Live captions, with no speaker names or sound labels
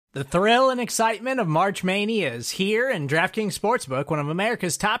The thrill and excitement of March Mania is here, and DraftKings Sportsbook, one of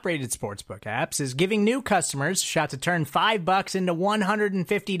America's top-rated sportsbook apps, is giving new customers a shot to turn $5 into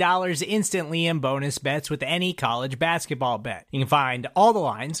 $150 instantly in bonus bets with any college basketball bet. You can find all the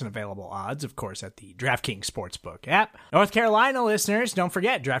lines and available odds, of course, at the DraftKings Sportsbook app. North Carolina listeners, don't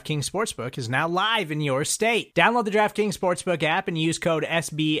forget, DraftKings Sportsbook is now live in your state. Download the DraftKings Sportsbook app and use code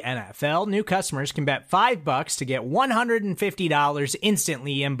SBNFL. New customers can bet $5 to get $150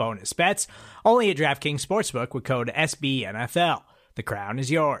 instantly in bonus bets, only at DraftKings Sportsbook with code SBNFL. The crown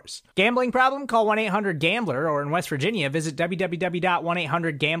is yours. Gambling problem? Call 1-800-GAMBLER, or in West Virginia, visit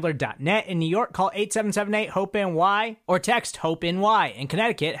www.1800gambler.net. In New York, call 877-8-HOPE-NY or text HOPE-NY. In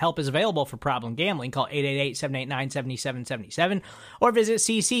Connecticut, help is available for problem gambling. Call 888-789-7777 or visit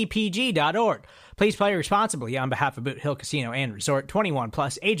ccpg.org. Please play responsibly on behalf of Boot Hill Casino and Resort. 21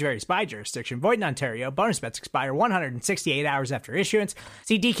 plus, age varies by jurisdiction. Void in Ontario. Bonus bets expire 168 hours after issuance.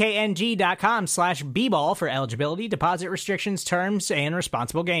 See dkng.com/bball for eligibility, deposit restrictions, terms, and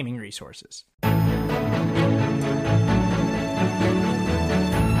responsible gaming resources.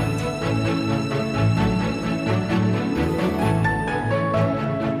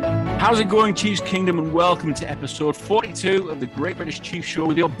 How's it going, Chiefs Kingdom, and welcome to episode 42 of the Great British Chiefs Show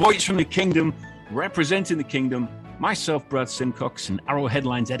with your boys from the Kingdom, representing the Kingdom, myself, Brad Simcox, and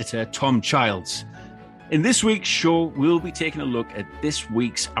Arrowheadlines editor, Tom Childs. In this week's show, we'll be taking a look at this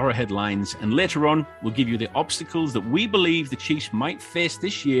week's Arrowheadlines, and later on, we'll give you the obstacles that we believe the Chiefs might face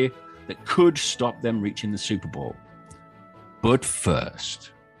this year that could stop them reaching the Super Bowl. But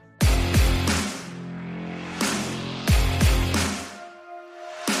first...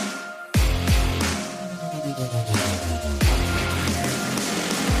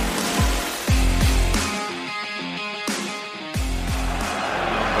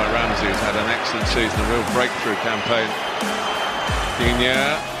 season, a real breakthrough campaign. Digne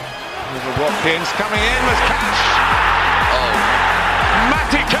over Watkins, coming in was Cash. Oh,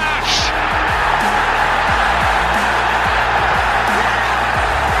 Matty Cash.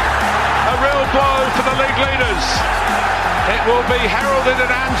 A real blow for the league leaders. It will be heralded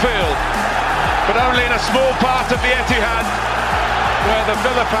at Anfield, but only in a small part of the Etihad, where the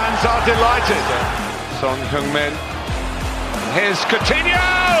Villa fans are delighted. Son Heung-min. Here's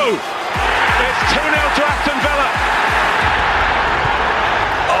Coutinho. It's 2-0 to Aston Villa.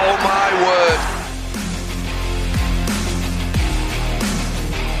 Oh my word.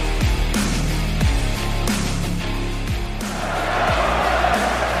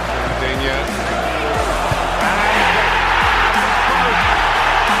 Digne. And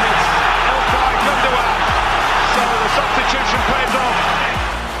it's Ilkay Gundogan. So the substitution pays off.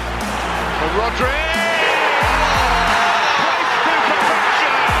 For Rodri.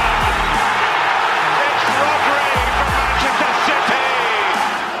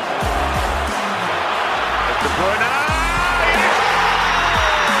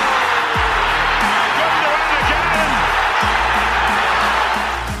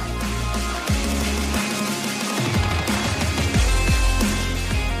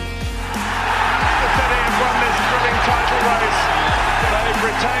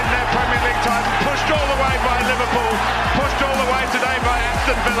 Retained their Premier League title, pushed all the way by Liverpool, pushed all the way today by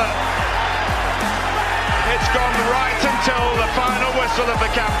Aston Villa. It's gone right until the final whistle of the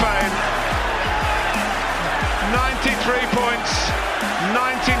campaign. 93 points,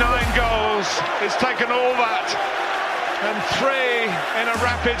 99 goals. It's taken all that and 3 in a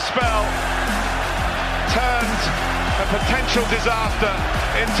rapid spell. Turned a potential disaster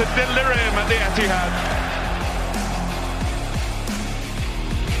into delirium at the Etihad.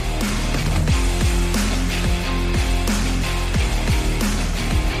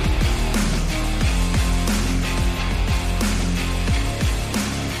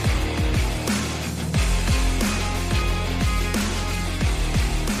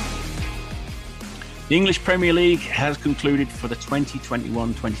 The English Premier League has concluded for the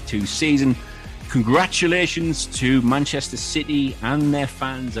 2021-22 season. Congratulations to Manchester City and their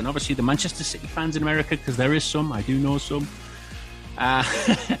fans, and obviously the Manchester City fans in America, because there is some, I do know some.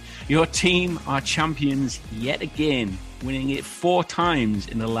 Your team are champions yet again, winning it 4 times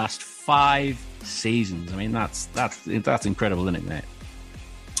in the last 5 seasons. I mean, that's incredible, isn't it, mate?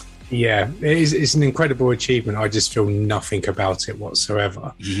 Yeah, it's an incredible achievement. I just feel nothing about it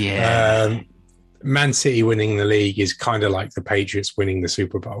whatsoever. Yeah. Man City winning the league is kind of like the Patriots winning the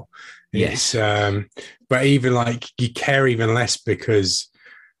Super Bowl. Yes. But even like you care even less because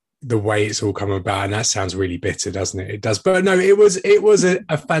the way it's all come about, and that sounds really bitter, doesn't it? It does. But no, it was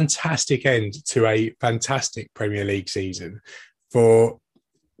a fantastic end to a fantastic Premier League season for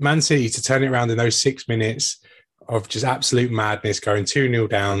Man City to turn it around in those 6 minutes of just absolute madness, going 2-0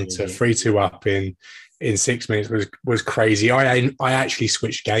 down to 3-2 up in 6 minutes was crazy. I actually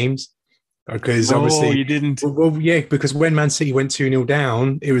switched games. Because obviously, you didn't. Well, yeah, because when Man City went 2-0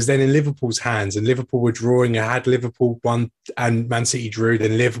 down, it was then in Liverpool's hands, and Liverpool were drawing. Had Liverpool won and Man City drew,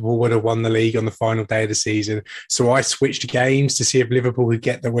 then Liverpool would have won the league on the final day of the season. So I switched games to see if Liverpool would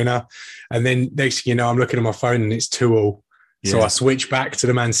get the winner. And then next thing you know, I'm looking at my phone and it's 2-2. Yeah. So I switched back to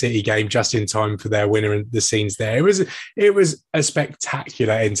the Man City game just in time for their winner and the scenes there. It was a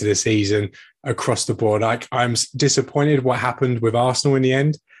spectacular end to the season across the board. I'm disappointed what happened with Arsenal in the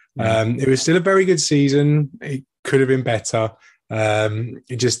end. It was still a very good season. It could have been better.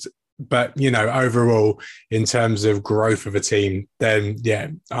 But overall, in terms of growth of a team, then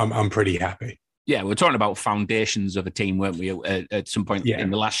I'm pretty happy. Yeah, we're talking about foundations of a team, weren't we? At some point in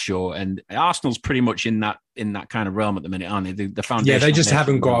the last show, and Arsenal's pretty much in that kind of realm at the minute, aren't they? The foundation. Yeah, they just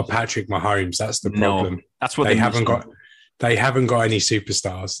haven't got a Patrick Mahomes. That's the problem. No, that's what they haven't got. They haven't got any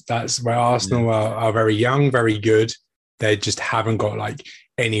superstars. That's where Arsenal are very young, very good. They just haven't got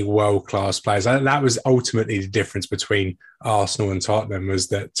any world-class players. That was ultimately the difference between Arsenal and Tottenham, was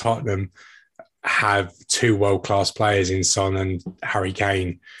that Tottenham have two world-class players in Son and Harry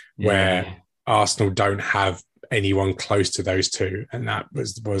Kane, where Arsenal don't have anyone close to those two. And that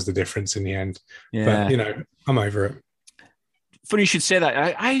was the difference in the end. Yeah. But, I'm over it. Funny you should say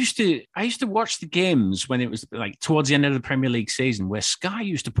that. I used to watch the games when it was towards the end of the Premier League season, where Sky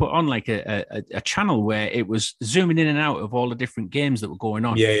used to put on a channel where it was zooming in and out of all the different games that were going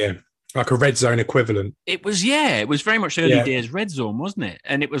on. Yeah. Like a red zone equivalent. It was very much early days red zone, wasn't it?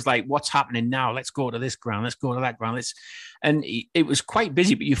 And it was like, what's happening now? Let's go to this ground. Let's go to that ground. And it was quite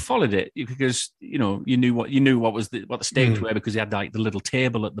busy, but you followed it because you knew what the stakes were, because they had the little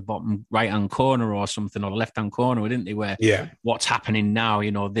table at the bottom right hand corner or something, or the left hand corner, didn't they? Where what's happening now?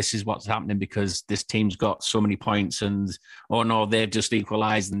 This is what's happening because this team's got so many points, and no, they've just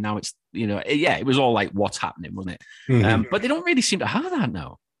equalised, and now it's it was all like what's happening, wasn't it? Mm-hmm. But they don't really seem to have that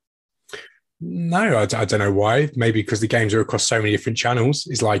now. No, I don't know why. Maybe because the games are across so many different channels.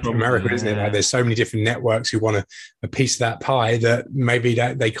 It's like America, isn't it? There's so many different networks who want a piece of that pie that maybe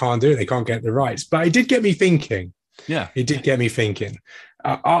that they can't do it. They can't get the rights. But it did get me thinking. Yeah, it did get me thinking.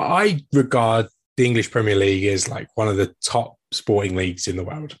 I regard the English Premier League as one of the top sporting leagues in the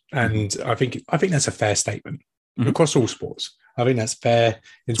world, and I think that's a fair statement across all sports. I think that's fair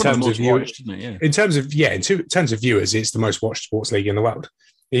in terms of viewers. In terms of viewers, it's the most watched sports league in the world.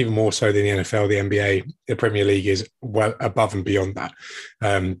 Even more so than the NFL, the NBA, the Premier League is well above and beyond that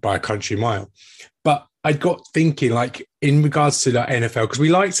by a country mile. But I got thinking, in regards to the NFL, because we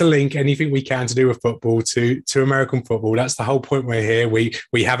like to link anything we can to do with football to American football. That's the whole point we're here.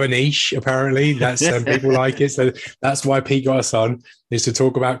 We have a niche, apparently. That's people like it. So that's why Pete got us on, is to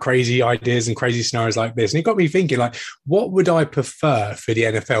talk about crazy ideas and crazy scenarios like this. And it got me thinking, what would I prefer for the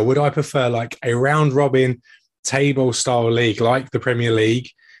NFL? Would I prefer a round robin table style league like the Premier League,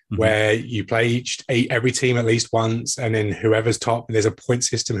 where you play every team at least once, and then whoever's top, there's a point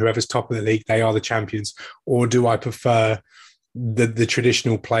system, whoever's top of the league, they are the champions? Or do I prefer the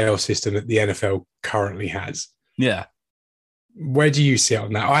traditional playoff system that the NFL currently has? Yeah. Where do you sit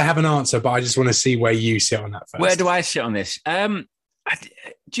on that? I have an answer, but I just want to see where you sit on that first. Where do I sit on this? Do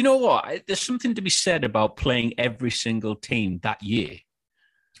you know what? There's something to be said about playing every single team that year.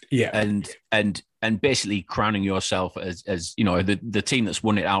 Yeah. And basically crowning yourself as the team that's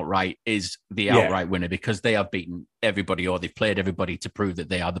won it outright is the outright winner, because they have beaten everybody, or they've played everybody to prove that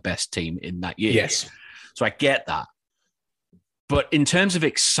they are the best team in that year. Yes. So I get that. But in terms of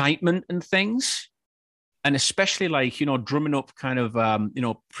excitement and things, and especially drumming up kind of,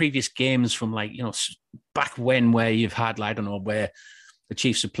 previous games from back when, where you've had, where the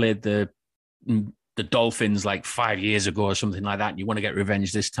Chiefs have played the Dolphins 5 years ago or something like that, and you want to get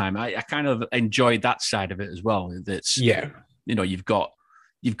revenge this time. I kind of enjoyed that side of it as well. That's you've got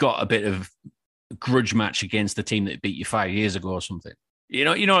a bit of grudge match against the team that beat you 5 years ago or something.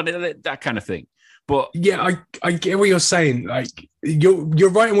 That kind of thing. But yeah, I get what you're saying. You're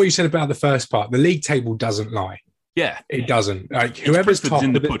right in what you said about the first part. The league table doesn't lie. Yeah, it doesn't. Whoever's top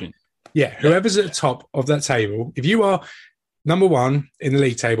in the pudding. Whoever's at the top of that table, if you are number one in the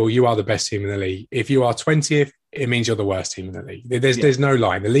league table, you are the best team in the league. If you are 20th, it means you're the worst team in the league. There's no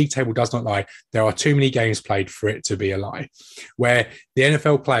lie. The league table does not lie. There are too many games played for it to be a lie. Where the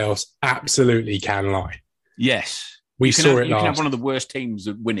NFL playoffs absolutely can lie. Yes. We saw it last. You can have one of the worst teams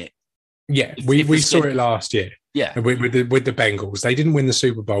that win it. Yeah, we saw it last year. Yeah, with the Bengals. They didn't win the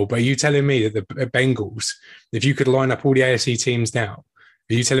Super Bowl, but are you telling me that the Bengals, if you could line up all the AFC teams now,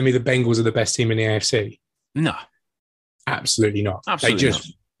 are you telling me the Bengals are the best team in the AFC? No. Absolutely not.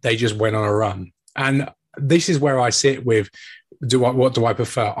 They just went on a run. And this is where I sit with, what do I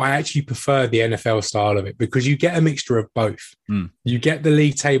prefer? I actually prefer the NFL style of it because you get a mixture of both. You get the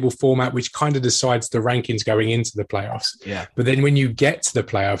league table format, which kind of decides the rankings going into the playoffs. Yeah. But then when you get to the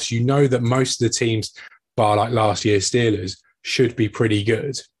playoffs, you know that most of the teams, bar like last year's Steelers, should be pretty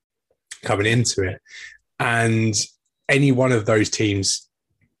good coming into it. And any one of those teams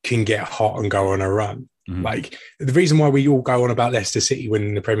can get hot and go on a run. Like the reason why we all go on about Leicester City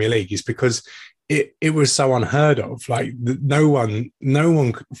winning the Premier League is because it was so unheard of. Like no one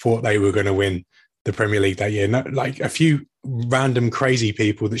thought they were going to win the Premier League that year. No, like a few random crazy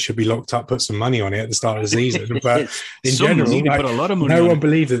people that should be locked up put some money on it at the start of the season. But in general, like, put a lot of money no on one it.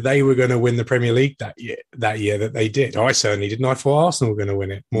 believed that they were going to win the Premier League that year that they did. I certainly didn't. I thought Arsenal were going to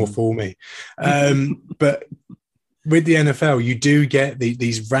win it. More fool me. But with the NFL, you do get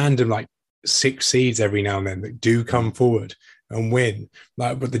these random like 6 seeds every now and then that do come forward and win.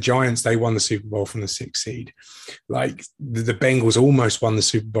 Like, but the Giants, they won the Super Bowl from the 6th seed. Like the Bengals almost won the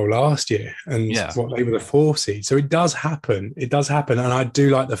Super Bowl last year, and they were the 4th seed. So it does happen. It does happen, and I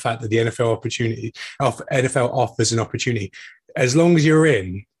do like the fact that the NFL offers an opportunity. As long as you're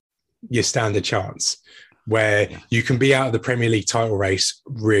in, you stand a chance. Where you can be out of the Premier League title race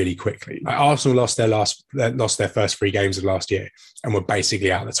really quickly. Like Arsenal lost their first 3 games of last year and were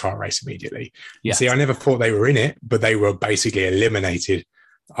basically out of the title race immediately. Yeah. See, I never thought they were in it, but they were basically eliminated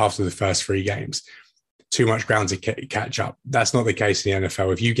after the first 3 games. Too much ground to catch up. That's not the case in the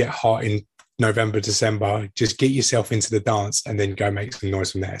NFL. If you get hot in November, December, just get yourself into the dance and then go make some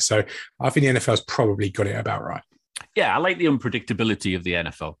noise from there. So I think the NFL's probably got it about right. Yeah, I like the unpredictability of the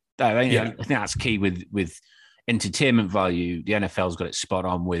NFL. I think that's key with entertainment value. The NFL's got it spot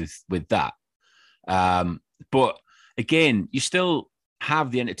on with that. But again, you still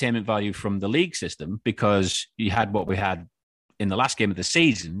have the entertainment value from the league system because you had what we had in the last game of the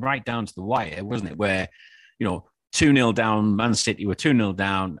season, right down to the wire, wasn't it? Where, 2-0 down, Man City were 2-0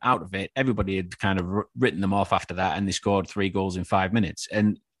 down, out of it. Everybody had kind of written them off after that, and they scored 3 goals in 5 minutes.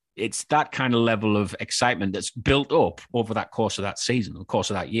 And it's that kind of level of excitement that's built up over that course of that season, the course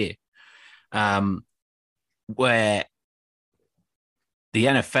of that year, where the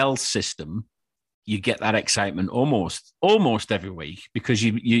NFL system, you get that excitement almost every week because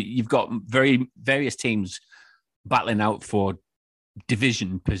you've got various teams battling out for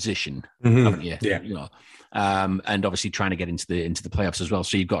division position, haven't you? Yeah. And obviously trying to get into the playoffs as well.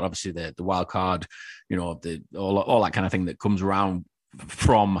 So you've got obviously the wild card, all that kind of thing that comes around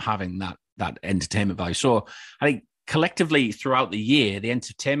from having that entertainment value. So I think collectively throughout the year, the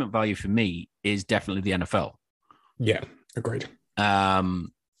entertainment value for me is definitely the NFL. Yeah, agreed.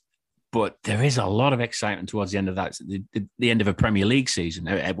 But there is a lot of excitement towards the end of that, the end of a Premier League season.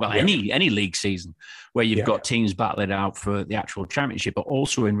 Well, any league season where you've got teams battling out for the actual championship, but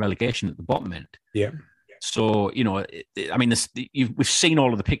also in relegation at the bottom end. Yeah. So, we've seen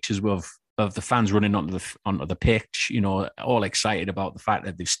all of the pictures of the fans running onto the pitch, all excited about the fact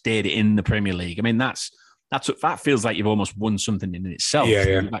that they've stayed in the Premier League. I mean, that feels like you've almost won something in itself.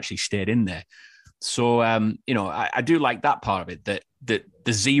 Yeah. You've actually stayed in there. So, I do like that part of it, that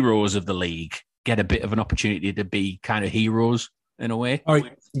the zeros of the league get a bit of an opportunity to be kind of heroes in a way. Oh,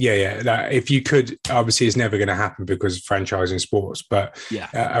 yeah. If you could, obviously it's never going to happen because of franchising sports, but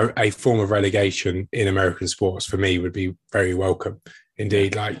a form of relegation in American sports for me would be very welcome.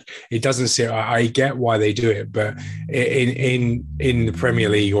 Indeed, like it doesn't say. I get why they do it, but in the Premier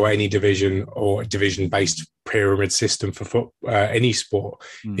League or any division or division-based pyramid system for any sport,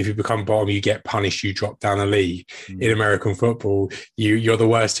 if you become bottom, you get punished. You drop down a league. In American football, you're the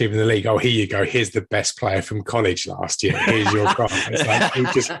worst team in the league. Oh, here you go. Here's the best player from college last year. Here's your guy.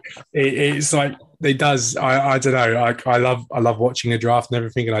 It's like it does. I don't know. I love watching a draft and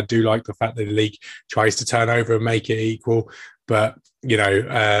everything, and I do like the fact that the league tries to turn over and make it equal. But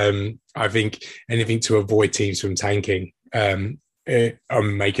I think anything to avoid teams from tanking and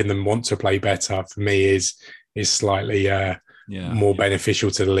making them want to play better for me is slightly more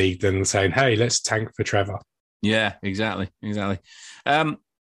beneficial to the league than saying, "Hey, let's tank for Trevor." Yeah, exactly. Should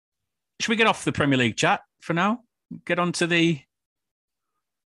we get off the Premier League chat for now? Get onto the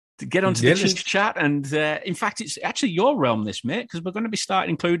Chiefs chat, and in fact, it's actually your realm, this, mate, because we're going to be starting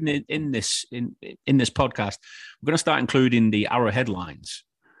including it in this podcast. We're going to start including the Arrowheadlines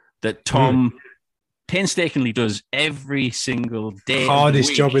that Tom painstakingly does every single day.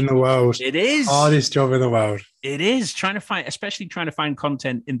 Hardest job in the world. It is hardest job in the world. It is trying to find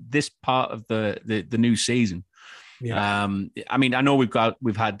content in this part of the new season. Yeah. I mean, I know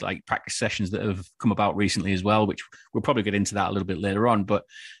we've had like practice sessions that have come about recently as well, which we'll probably get into that a little bit later on. But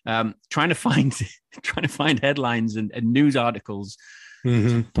trying to find headlines and news articles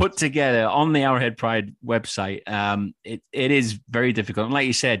put together on the Arrowhead Pride website. It is very difficult. And like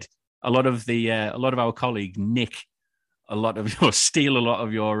you said, a lot of our colleague Nick, steal a lot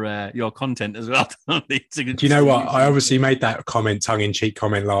of your content as well. Do you know what? I obviously made that tongue-in-cheek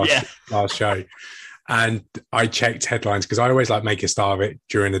comment last show. And I checked headlines because I always make a star of it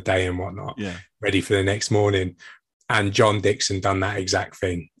during the day and whatnot, ready for the next morning. And John Dixon done that exact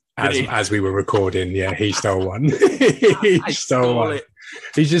thing as we were recording. Yeah, he stole one. he stole one. It.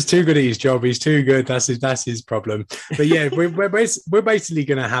 He's just too good at his job. He's too good. That's his problem. But yeah, we're basically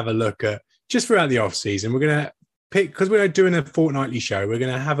going to have a look at, just throughout the off season, we're going to pick, because we're doing a fortnightly show, we're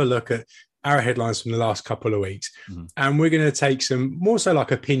going to have a look at our headlines from the last couple of weeks. And we're going to take some more so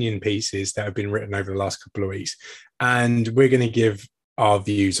opinion pieces that have been written over the last couple of weeks. And we're going to give our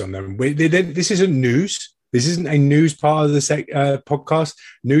views on them. This isn't news. This isn't a news part of the podcast.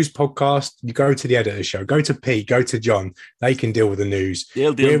 News podcast, you go to the editor's show, go to Pete, go to John. They can deal with the news.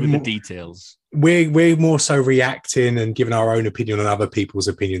 They'll deal with the details. We're more so reacting and giving our own opinion on other people's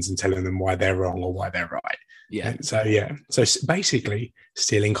opinions and telling them why they're wrong or why they're right. Yeah. So basically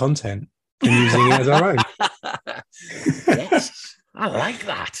stealing content and using it as our own. Yes, I like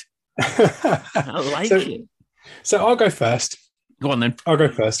that. I like it. So I'll go first. Go on then. I'll go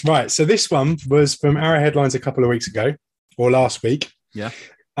first. Right. So this one was from Arrowheadlines a couple of weeks ago or last week. Yeah.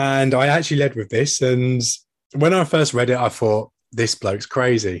 And I actually led with this. And when I first read it, I thought, this bloke's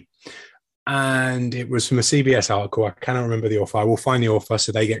crazy. And it was from a CBS article. I cannot remember the author. I will find the author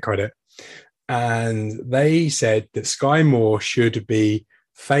so they get credit. And they said that Sky Moore should be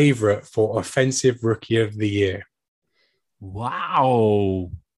favourite for Offensive Rookie of the Year. Wow.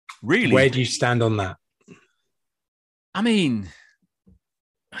 Really? Where do you stand on that? I mean,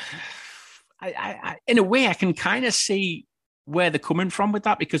 I in a way, I can kind of see where they're coming from with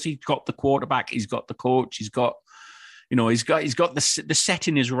that, because he's got the quarterback, he's got the coach, he's got the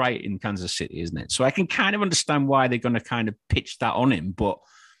setting is right in Kansas City, isn't it? So I can kind of understand why they're going to kind of pitch that on him. But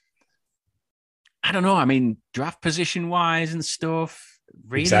I don't know. I mean, draft position wise and stuff.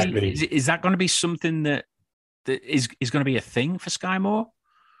 Really, exactly. Is that going to be something that is going to be a thing for Sky Moore?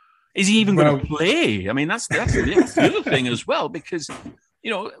 Is he even going to play? I mean, that's the other thing as well, because,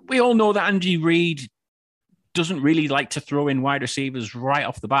 we all know that Andy Reid doesn't really like to throw in wide receivers right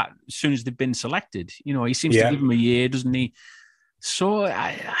off the bat as soon as they've been selected. He seems to give them a year, doesn't he? So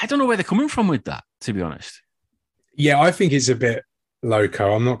I don't know where they're coming from with that, to be honest. Yeah, I think it's a bit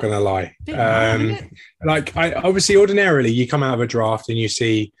loco. I'm not going to lie. Obviously, ordinarily, you come out of a draft and you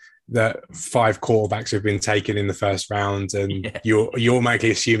see that 5 quarterbacks have been taken in the first round, and you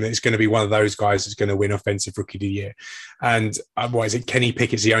automatically assume that it's going to be one of those guys that's going to win Offensive Rookie of the Year. And what is it? Kenny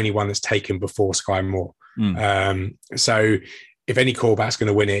Pickett's the only one that's taken before Sky Moore. So if any quarterback's going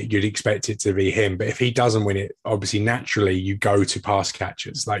to win it, you'd expect it to be him. But if he doesn't win it, obviously, naturally, you go to pass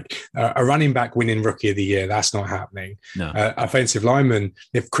catchers. Like a running back winning Rookie of the Year, that's not happening. No. Offensive lineman,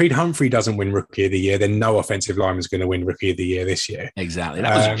 if Creed Humphrey doesn't win Rookie of the Year, then no offensive lineman's going to win Rookie of the Year this year. Exactly.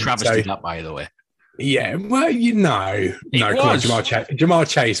 That was a travesty, by the way. Yeah, well, no. Come on, Jamar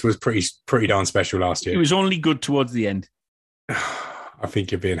Chase was pretty darn special last year. He was only good towards the end. I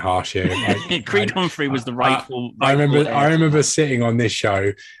think you're being harsh here. Creed Humphrey was the rightful. I remember sitting on this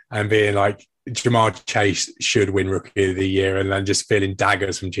show and being like, Jamar Chase should win Rookie of the Year, and then just feeling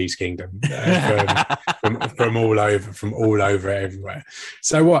daggers from Chiefs Kingdom from all over everywhere.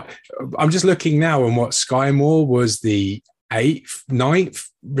 So what? I'm just looking now, and what Sky Moore was the 8th, 9th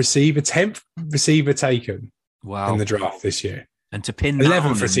receiver, 10th receiver taken. Wow. In the draft this year, and to pin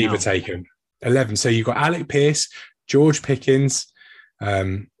 11th receiver taken. 11. So you've got Alec Pierce, George Pickens,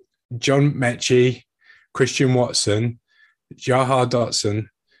 John Mechie, Christian Watson, Jaha Dotson,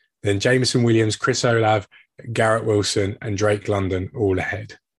 then Jameson Williams, Chris Olave, Garrett Wilson, and Drake London all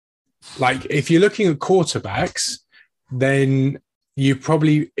ahead. Like, if you're looking at quarterbacks, then you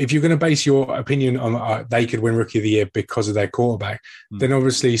probably, if you're going to base your opinion on they could win Rookie of the Year because of their quarterback, then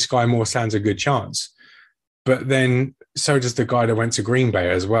obviously Sky Moore stands a good chance. But then so does the guy that went to Green Bay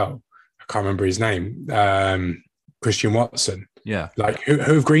as well. I can't remember his name. Christian Watson. Yeah. Like, who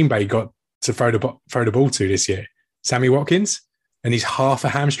have Green Bay got to throw the ball to this year? Sammy Watkins? And he's half a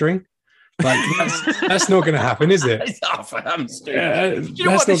hamstring? Like, that's not going to happen, is it? It's half a hamstring. You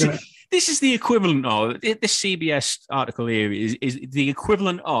know what? This is the equivalent of, this CBS article here is the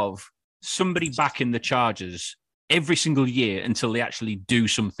equivalent of somebody backing the Chargers every single year until they actually do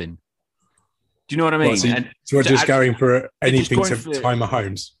something. Do you know what I mean? So we're just going for anything to tie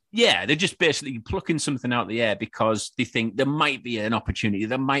Mahomes. Yeah, they're just basically plucking something out of the air because they think there might be an opportunity,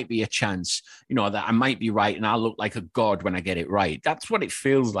 there might be a chance, that I might be right and I'll look like a god when I get it right. That's what it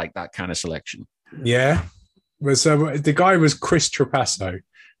feels like, that kind of selection. Yeah. So the guy was Chris Trapasso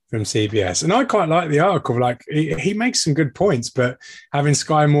from CBS, and I quite like the article. Like he makes some good points, but having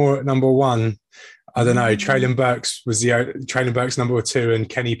Sky Moore at number one, I don't know. Traylon Burks number two, and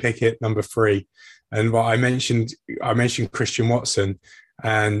Kenny Pickett number three. And what I mentioned Christian Watson,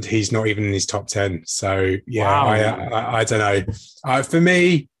 and he's not even in his top 10. So yeah, wow. I don't know. For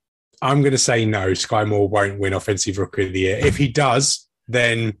me, I'm going to say no. Sky Moore won't win Offensive Rookie of the Year. If he does,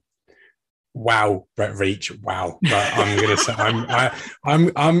 then wow, Brett Veach, wow. But I'm going to say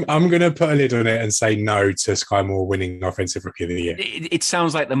I'm going to put a lid on it and say no to Sky Moore winning Offensive Rookie of the Year. It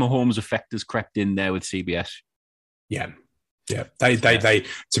sounds like the Mahomes effect has crept in there with CBS. Yeah. Yeah, I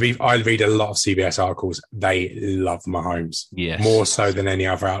read a lot of CBS articles. They love Mahomes, more so than any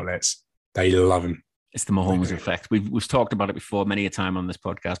other outlets. They love him. It's the Mahomes effect. We've talked about it before many a time on this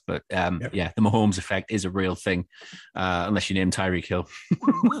podcast, but the Mahomes effect is a real thing, unless you name Tyreek Hill.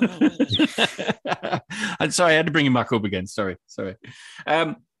 I'm sorry, I had to bring him back up again. Sorry.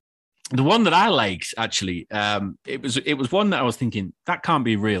 The one that I liked, actually, it was one that I was thinking, that can't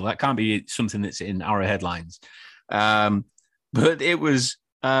be real. That can't be something that's in our headlines. But it was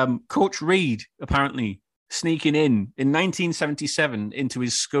Coach Reed apparently sneaking in 1977 into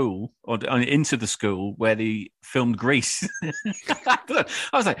his school or into the school where they filmed Grease. I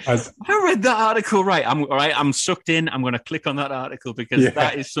was like, I read that article right. I'm sucked in. I'm going to click on that article because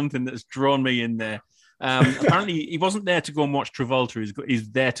that is something that's drawn me in there. Apparently, he wasn't there to go and watch Travolta. He's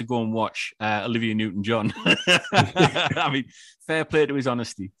there to go and watch Olivia Newton-John. I mean, fair play to his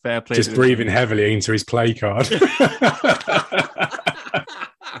honesty. Fair play. Just breathing heavily into his play card.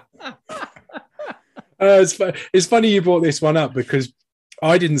 It's funny you brought this one up because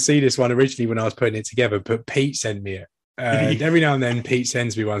I didn't see this one originally when I was putting it together, but Pete sent me it. And every now and then Pete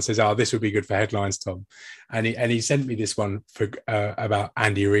sends me one and says, "Oh, this would be good for headlines, Tom." And he sent me this one for about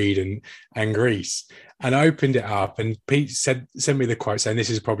Andy Reid and Greece. And I opened it up and Pete sent me the quote saying this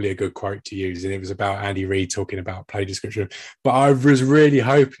is probably a good quote to use. And it was about Andy Reid talking about play description. But I was really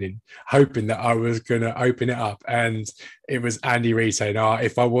hoping that I was going to open it up and it was Andy Reid saying,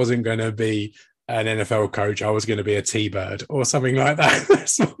 if I wasn't going to be an NFL coach, I was going to be a T-Bird or something like that.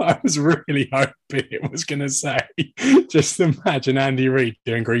 That's what I was really hoping it was going to say. Just imagine Andy Reid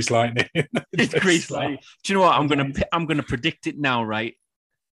doing Grease Lightning. Grease Lightning. Do you know what? I'm going to predict it now, right?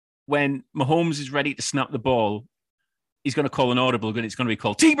 When Mahomes is ready to snap the ball, he's going to call an audible and it's going to be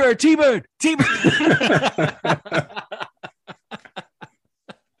called T-Bird, T-Bird, T-Bird.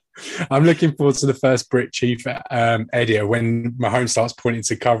 I'm looking forward to the first Brit Chief editor when Mahomes starts pointing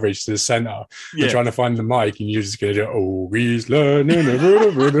to coverage to the center and trying to find the mic, and you're just going to do, he's learning.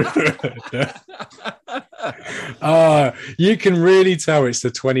 You can really tell it's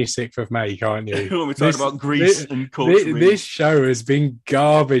the 26th of May, can't you? When we're talking about Greece and culture. This show has been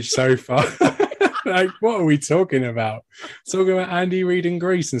garbage so far. Like, what are we talking about? Talking about Andy Reid and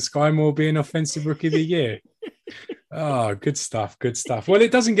Greece and Sky Moore being Offensive Rookie of the Year. Oh, good stuff. Well, it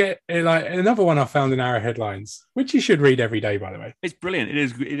doesn't get like another one I found in our headlines, which you should read every day, by the way. It's brilliant. It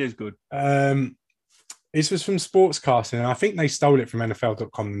is good. This was from Sportscasting, and I think they stole it from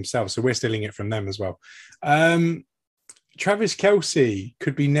NFL.com themselves, so we're stealing it from them as well. Travis Kelce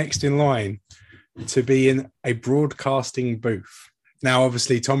could be next in line to be in a broadcasting booth. Now,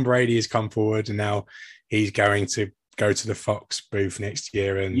 obviously, Tom Brady has come forward, and now he's going to go to the Fox booth next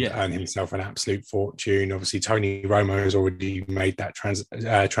year and earn himself an absolute fortune. Obviously, Tony Romo has already made that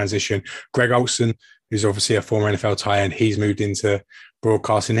transition. Greg Olsen, who's obviously a former NFL tight end, he's moved into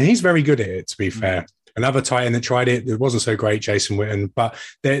broadcasting, and he's very good at it, to be fair. Another tight end that tried it, that wasn't so great, Jason Witten, but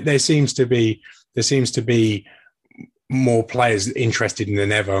there seems to be more players interested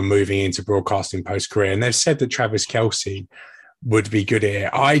than ever moving into broadcasting post-career. And they've said that Travis Kelce would be good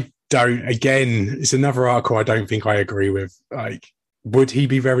at it. It's another article I don't think I agree with. Like, would he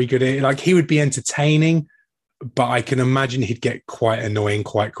be very good at it? Like, he would be entertaining, but I can imagine he'd get quite annoying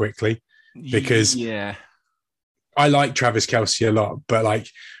quite quickly because I like Travis Kelce a lot, but like,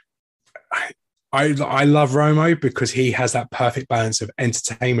 I love Romo because he has that perfect balance of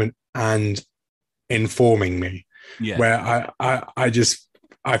entertainment and informing me. Yeah. Where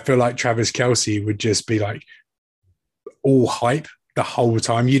I feel like Travis Kelce would just be like all hype the whole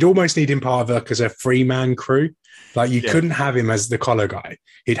time. You'd almost need him part of like as a 3-man crew. Like you couldn't have him as the collar guy.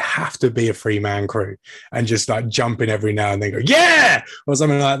 He'd have to be a 3-man crew and just like jump in every now and then go, yeah, or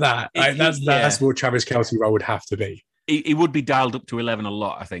something like that. Like, that's what Travis Kelce role would have to be. He would be dialed up to 11 a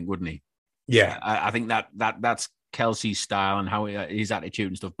lot, I think, wouldn't he? Yeah. I think that's Kelce's style and how his attitude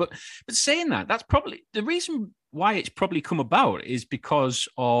and stuff. But saying that, that's probably the reason why it's probably come about is because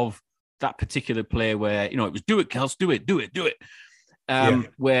of that particular play where, it was do it, Kels, do it.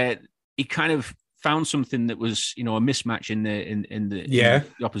 Where he kind of found something that was, a mismatch in the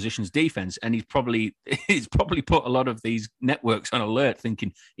opposition's defense, and he's probably put a lot of these networks on alert,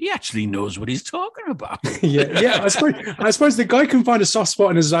 thinking he actually knows what he's talking about. yeah. I suppose the guy can find a soft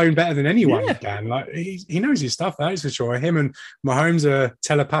spot in a zone better than anyone can. Like he knows his stuff, that is for sure. Him and Mahomes are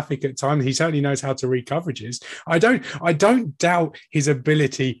telepathic at times. He certainly knows how to read coverages. I don't doubt his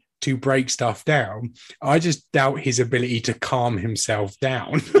ability to break stuff down. I just doubt his ability to calm himself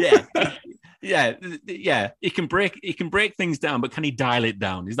down. Yeah. He can break things down, but can he dial it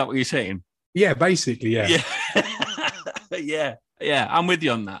down? Is that what you're saying? Yeah, basically, yeah. Yeah. I'm with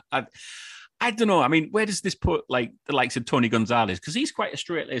you on that. I don't know. I mean, where does this put like the likes of Tony Gonzalez? Because he's quite a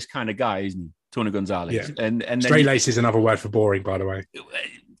straight-laced kind of guy, isn't he? Tony Gonzalez. Yeah. And straight-laced is another word for boring, by the way.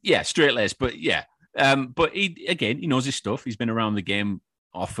 Yeah, straight-laced, but yeah. But he knows his stuff. He's been around the game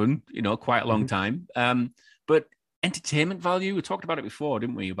often, quite a long time. But entertainment value, we talked about it before,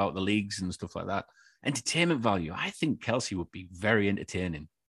 didn't we? About the leagues and stuff like that. Entertainment value. I think Kelsey would be very entertaining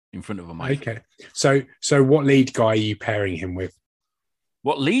in front of a mic. Okay. So what lead guy are you pairing him with?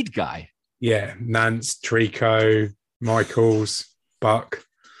 What lead guy? Yeah. Nance, Trico, Michaels, Buck.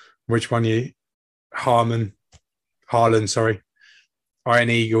 Which one you? Harlan, sorry. Iron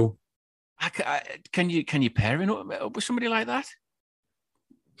Eagle. Can you pair him up with somebody like that?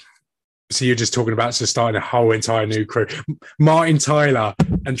 So you're just talking about starting a whole entire new crew. Martin Tyler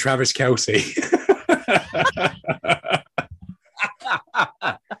and Travis Kelce.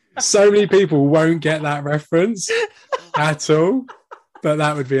 So many people won't get that reference at all, but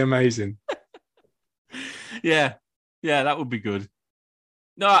that would be amazing. Yeah, that would be good.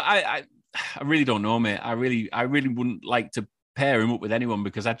 No, I really don't know, mate. I really wouldn't like to pair him up with anyone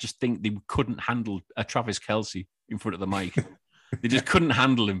because I just think they couldn't handle a Travis Kelce in front of the mic. They just couldn't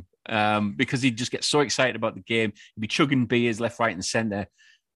handle him. Because he'd just get so excited about the game. He'd be chugging beers left, right, and centre.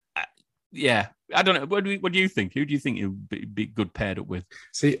 I don't know. What do you think? Who do you think he'd be good paired up with?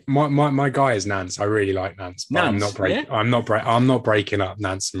 See, my guy is Nance. I really like Nance, but I'm not breaking up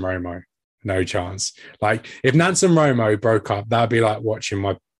Nance and Romo. No chance. Like if Nance and Romo broke up, that'd be like watching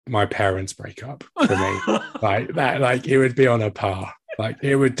my parents break up for me. Like that. Like it would be on a par. Like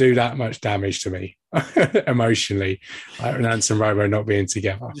it would do that much damage to me emotionally. Like Nance and Romo not being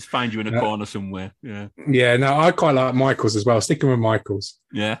together. Just find you in a corner somewhere. Yeah. Yeah. No, I quite like Michaels as well. Sticking with Michaels.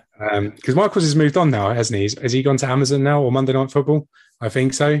 Yeah. Because Michaels has moved on now, hasn't he? Has he gone to Amazon now or Monday Night Football? I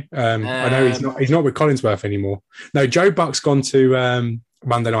think so. I know he's not with Collinsworth anymore. No, Joe Buck's gone to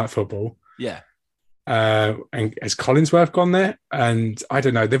Monday Night Football. Yeah. And has Collinsworth gone there? And I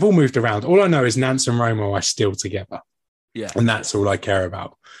don't know. They've all moved around. All I know is Nance and Romo are still together. Yeah. And that's all I care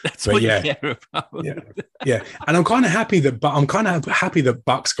about. That's what you care about. Yeah. And I'm kind of happy that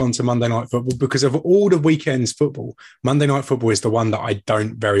Buck's gone to Monday Night Football because of all the weekends football, Monday Night Football is the one that I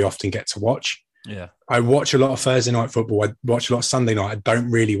don't very often get to watch. Yeah. I watch a lot of Thursday night football. I watch a lot of Sunday night. I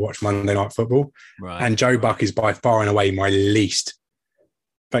don't really watch Monday Night Football. Right. And Joe Buck is by far and away my least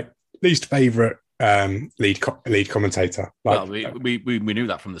favorite lead commentator. Like, well, we knew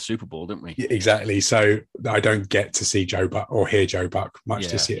that from the Super Bowl, didn't we? Exactly. So I don't get to see Joe Buck or hear Joe Buck much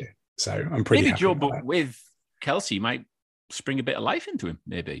this year. So I'm pretty maybe happy Joe about Buck that. with Kelsey might spring a bit of life into him.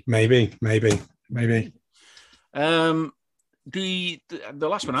 Maybe. The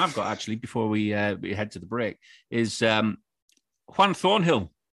last one I've got actually before we head to the break is Juan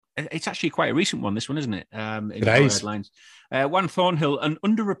Thornhill. It's actually quite a recent one, this one, isn't it? In It is. Headlines. Juan Thornhill, an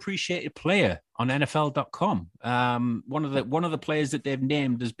underappreciated player on NFL.com. One of the players that they've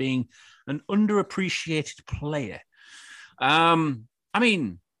named as being an underappreciated player. I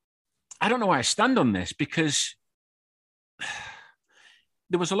mean, I don't know where I stand on this because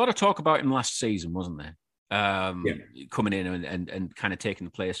there was a lot of talk about him last season, wasn't there? Coming in and kind of taking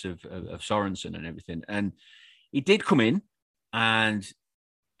the place of Sorensen and everything. And he did come in and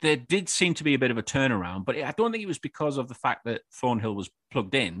there did seem to be a bit of a turnaround, but I don't think it was because of the fact that Thornhill was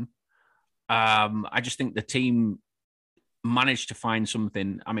plugged in. I just think the team managed to find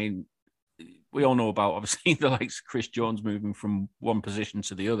something. I mean, we all know about, obviously, the likes of Chris Jones moving from one position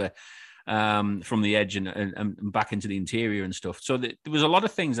to the other, from the edge and back into the interior and stuff. So there was a lot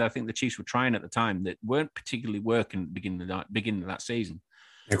of things that I think the Chiefs were trying at the time that weren't particularly working at the beginning of that season.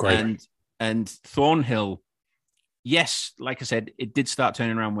 And Thornhill, yes, like I said, it did start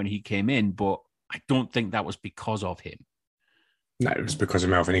turning around when he came in, but I don't think that was because of him. No, it was because of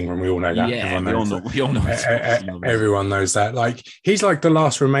Melvin Ingram. We all know that. Yeah, we all know. Everyone knows that. Like he's like the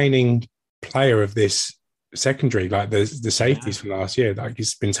last remaining player of this secondary, like the safeties from last year. Like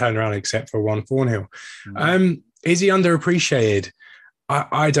he's been turned around except for Juan Thornhill. Is he underappreciated?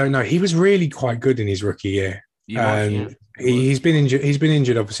 I don't know. He was really quite good in his rookie year. He's been injured. He's been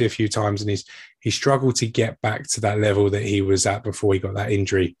injured obviously a few times, and he struggled to get back to that level that he was at before he got that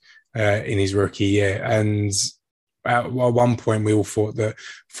injury in his rookie year. And at one point, we all thought that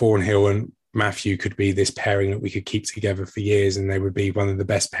Thornhill and Matthew could be this pairing that we could keep together for years, and they would be one of the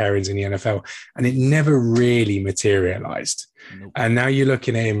best pairings in the NFL. And it never really materialized. Nope. And now you're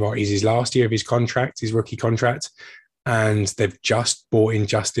looking at him, right? He's his last year of his contract, his rookie contract, and they've just brought in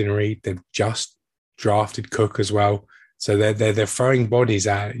Justin Reed. They've just drafted Cook as well. So they're throwing bodies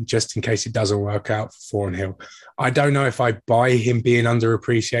out just in case it doesn't work out for Thornhill. I don't know if I buy him being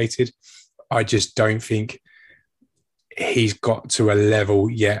underappreciated. I just don't think he's got to a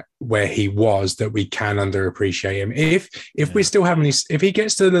level yet where he was that we can underappreciate him. If we're still having if he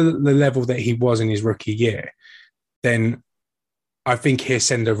gets to the level that he was in his rookie year, then I think he'll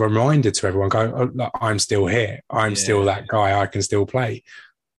send a reminder to everyone, go, oh, look, I'm still here. I'm still that guy. I can still play.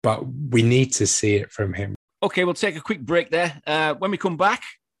 But we need to see it from him. Okay, we'll take a quick break there. When we come back,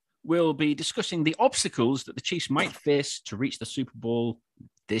 we'll be discussing the obstacles that the Chiefs might face to reach the Super Bowl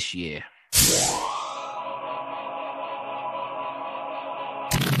this year.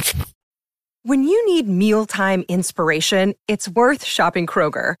 When you need mealtime inspiration, it's worth shopping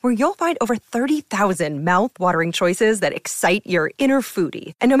Kroger, where you'll find over 30,000 mouth-watering choices that excite your inner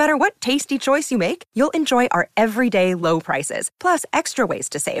foodie. And no matter what tasty choice you make, you'll enjoy our everyday low prices, plus extra ways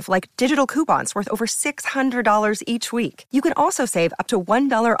to save, like digital coupons worth over $600 each week. You can also save up to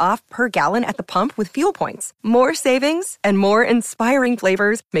 $1 off per gallon at the pump with fuel points. More savings and more inspiring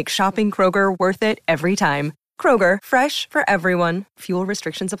flavors make shopping Kroger worth it every time. Kroger, fresh for everyone. Fuel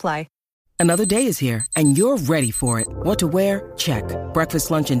restrictions apply. Another day is here, and you're ready for it. What to wear? Check.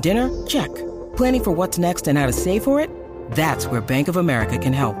 Breakfast, lunch, and dinner? Check. Planning for what's next and how to save for it? That's where Bank of America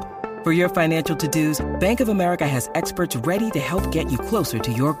can help. For your financial to-dos, Bank of America has experts ready to help get you closer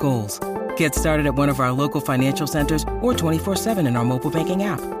to your goals. Get started at one of our local financial centers or 24/7 in our mobile banking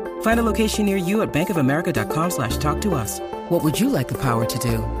app. Find a location near you at bankofamerica.com/talktous. What would you like the power to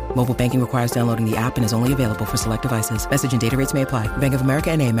do? Mobile banking requires downloading the app and is only available for select devices. Message and data rates may apply. Bank of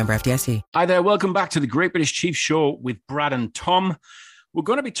America N.A., member FDIC. Hi there. Welcome back to the Great British Chiefs Show with Brad and Tom. We're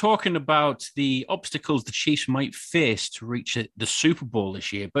going to be talking about the obstacles the Chiefs might face to reach the Super Bowl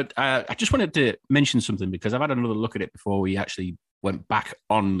this year. But I just wanted to mention something because I've had another look at it before we actually went back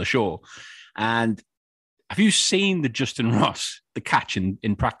on the show. And have you seen the Justyn Ross, the catch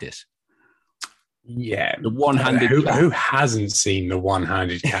in practice? Yeah. The one-handed who hasn't seen the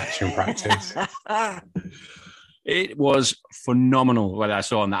one-handed catch in practice? It was phenomenal what I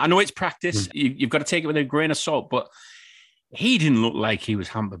saw on that. I know it's practice. You've got to take it with a grain of salt, but he didn't look like he was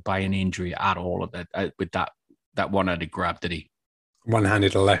hampered by an injury at all with that one-handed grab, did he?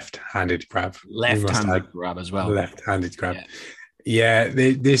 One-handed or left-handed grab? Left-handed grab as well. Left-handed grab. Yeah,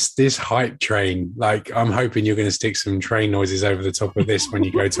 this hype train, like I'm hoping you're going to stick some train noises over the top of this when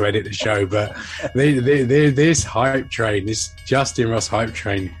you go to edit the show, but this hype train, this Justyn Ross hype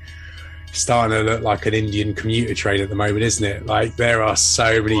train, starting to look like an Indian commuter train at the moment, isn't it? Like there are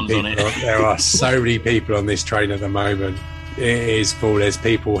so many people on this train at the moment. It is full. There's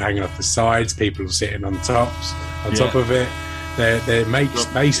people hanging off the sides, people sitting on top of it. They make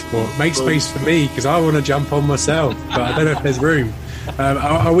space for me because I want to jump on myself, but I don't know if there's room.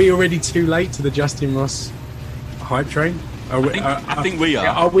 Are we already too late to the Justyn Ross hype train? I think we are.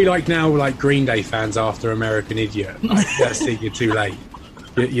 Are we like Green Day fans after American Idiot? Like, that's it. You're too late.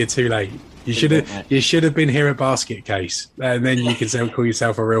 You're too late. You should have been here at Basket Case, and then you can call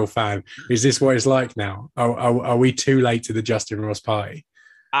yourself a real fan. Is this what it's like now? Are we too late to the Justyn Ross party?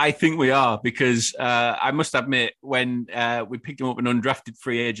 I think we are because I must admit when we picked him up an undrafted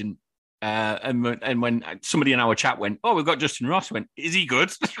free agent and when somebody in our chat went, "Oh, we've got Justyn Ross," went, "Is he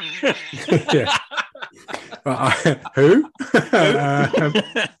good?" Yeah. Who?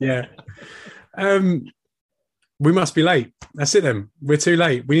 Yeah. We must be late. That's it. Then we're too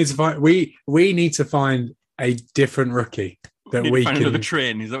late. We need to find a different rookie that we can. Another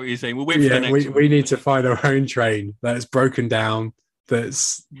train. Is that what you're saying? We'll wait for the next one. We need to find our own train that's broken down,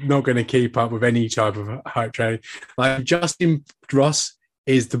 that's not going to keep up with any type of hype train. Like Justyn Ross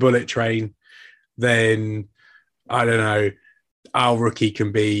is the bullet train, then I don't know, our rookie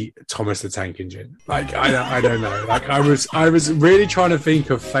can be Thomas the Tank Engine. Like I don't know. Like I was really trying to think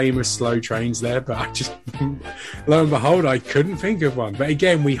of famous slow trains there, but I just lo and behold I couldn't think of one. But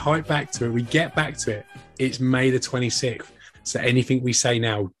again, we hype back to it. We get back to it. It's May the 26th, so anything we say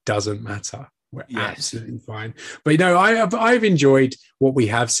now doesn't matter. We're absolutely fine. But I've enjoyed what we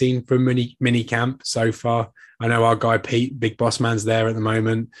have seen from mini camp so far. I know our guy Pete, Big Boss Man's there at the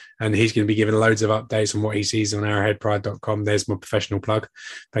moment, and he's going to be giving loads of updates on what he sees on arrowheadpride.com. There's my professional plug.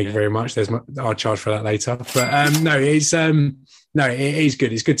 Thank you very much. I'll charge for that later. But it is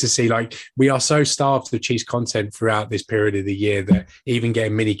good. It's good to see. Like, we are so starved of Chiefs content throughout this period of the year that even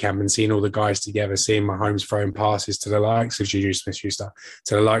getting minicamp and seeing all the guys together, seeing Mahomes throwing passes to the likes of Juju Smith-Schuster,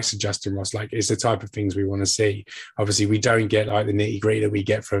 to the likes of Justyn Ross, like, it's the type of things we want to see. Obviously, we don't get like the nitty gritty that we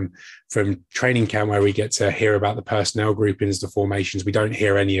get from training camp, where we get to hear about the personnel groupings, the formations. We don't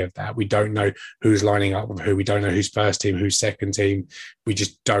hear any of that. We don't know who's lining up with who. We don't know who's first team, who's second team. We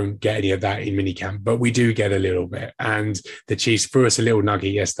just don't get any of that in minicamp, but we do get a little bit. And the Chiefs threw us a little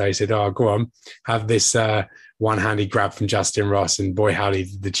nugget yesterday, said, "Oh, go on, have this one-handed grab from Justyn Ross," and boy, howdy,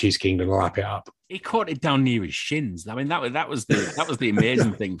 the Chiefs Kingdom lap it up. He caught it down near his shins. I mean, that was the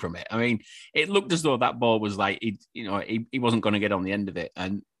amazing thing from it. I mean, it looked as though that ball was like he wasn't going to get on the end of it,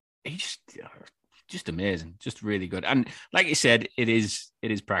 and he just amazing, just really good. And like you said, it is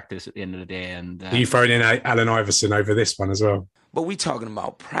practice at the end of the day. And you throwing in Allen Iverson over this one as well? But we talking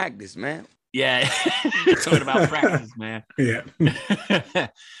about practice, man. Yeah, talking about practice, man. Yeah.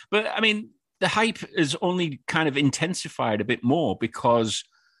 But I mean, the hype has only kind of intensified a bit more because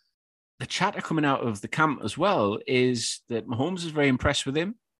the chatter coming out of the camp as well is that Mahomes is very impressed with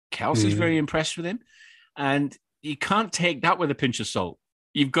him. Kelsey's very impressed with him. And you can't take that with a pinch of salt.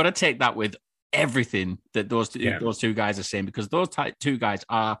 You've got to take that with everything that those two guys are saying, because those two guys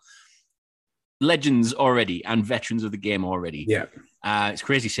are legends already and veterans of the game already. Yeah. It's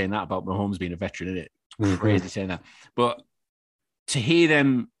crazy saying that about Mahomes being a veteran, isn't it? It's crazy saying that. But to hear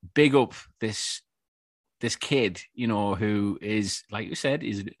them big up this kid, who is, like you said,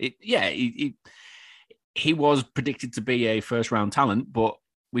 he was predicted to be a first-round talent, but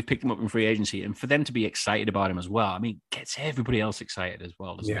we picked him up in free agency. And for them to be excited about him as well, I mean, gets everybody else excited as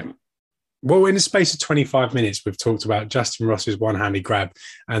well, doesn't it? Well, in the space of 25 minutes, we've talked about Justyn Ross's one-handed grab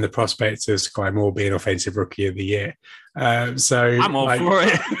and the prospect of Sky Moore being Offensive Rookie of the Year. So I'm all for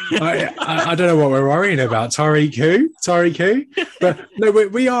it. I don't know what we're worrying about. Tyreek who? But no,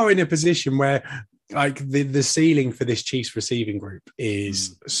 we are in a position where, like, the ceiling for this Chiefs receiving group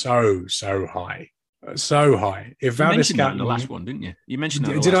is so high. So high. If you mentioned that in the last one, didn't you? You mentioned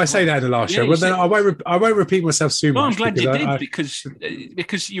that. Did I say that in the last show? Well, then I won't repeat myself too much. I'm glad you did,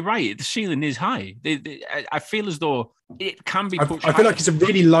 because you're right. The ceiling is high. I feel as though it can be pushed. I feel like it's a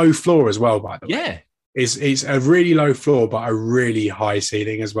really low floor as well. By the way, yeah, it's a really low floor, but a really high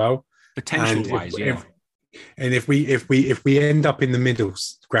ceiling as well. Potential wise, yeah. And if we end up in the middle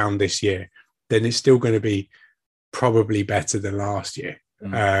ground this year, then it's still going to be probably better than last year.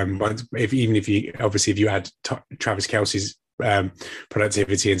 But if you add Travis Kelce's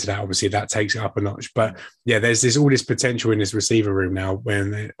productivity into that, obviously that takes it up a notch. But yeah, there's all this potential in this receiver room now, when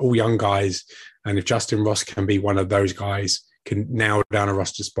they're all young guys, and if Justyn Ross can be one of those guys, can nail down a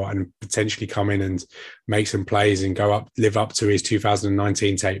roster spot and potentially come in and make some plays and live up to his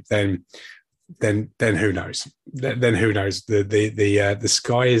 2019 tape, then who knows? Then who knows? The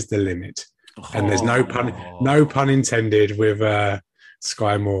sky is the limit, and there's no pun intended with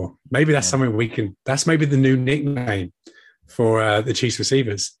Sky Moore. Maybe that's something that's maybe the new nickname for the Chiefs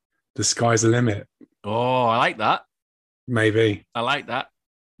receivers. The sky's the limit. Oh, I like that. Maybe. I like that.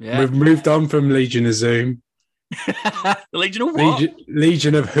 Yeah. We've moved on from Legion of Zoom. The Legion of what?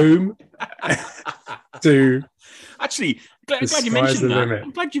 Legion of whom? To actually, glad you mentioned that. Limit.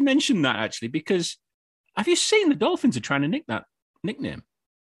 I'm glad you mentioned that, actually, because have you seen the Dolphins are trying to nick that nickname?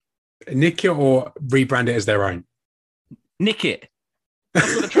 Nick it or rebrand it as their own? Nick it.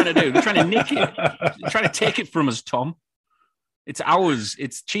 That's what they're trying to do. They're trying to nick it. They're trying to take it from us, Tom. It's ours.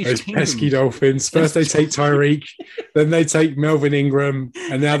 It's Chiefs Kingdom. Pesky Dolphins. First they take Tyreek, then they take Melvin Ingram,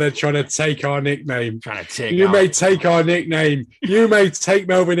 and now they're trying to take our nickname. You may take our nickname. You may take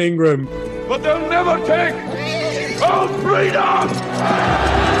Melvin Ingram. But they'll never take our freedom!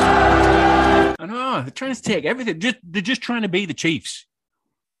 I know. They're trying to take everything. They're just trying to be the Chiefs.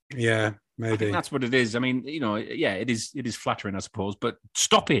 Yeah. Maybe. I think that's what it is. I mean, it is flattering, I suppose, but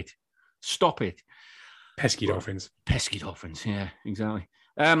stop it. Pesky Dolphins. Yeah, exactly.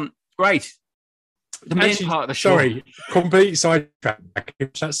 Right. The main part of the show. Sorry, complete sidetrack.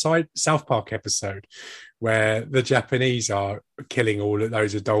 That South Park episode where the Japanese are killing all of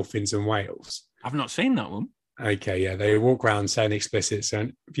those dolphins and whales. I've not seen that one. Okay, yeah. They walk around saying explicit, so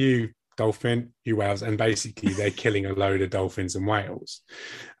if you dolphin, you whales, and basically they're killing a load of dolphins and whales.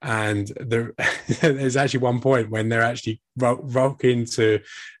 And there's actually one point when they're actually rocking to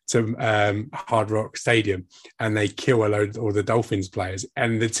Hard Rock Stadium, and they kill a load of all the Dolphins players.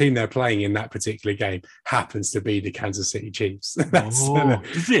 And the team they're playing in that particular game happens to be the Kansas City Chiefs.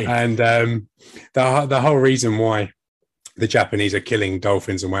 And the whole reason why the Japanese are killing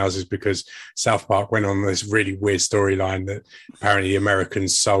dolphins and whales is because South Park went on this really weird storyline that apparently the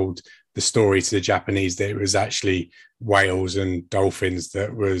Americans sold the story to the Japanese that it was actually whales and dolphins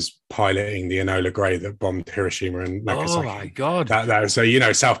that was piloting the Enola Gray that bombed Hiroshima and Nagasaki. Oh my God.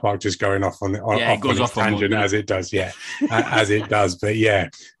 So, South Park just going off on its tangent as it does. Yeah, as it does. But yeah,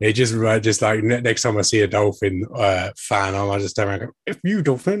 it just like next time I see a dolphin fan, I'll just turn around and go, "If you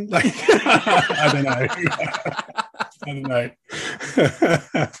dolphin," like, I don't know.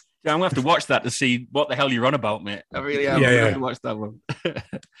 Yeah, I'm going to have to watch that to see what the hell you're on about, mate. I really am. Yeah, have to watch that one.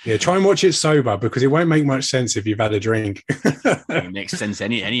 Yeah, try and watch it sober because it won't make much sense if you've had a drink. It makes sense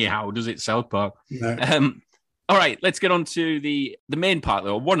anyhow, does it, South Park? No. All right, let's get on to the main part,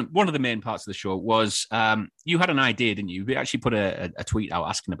 though. One of the main parts of the show was you had an idea, didn't you? We actually put a tweet out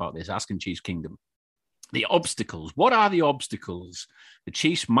asking about this, asking Chiefs Kingdom. The obstacles. What are the obstacles the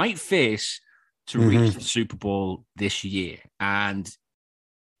Chiefs might face to reach the Super Bowl this year? And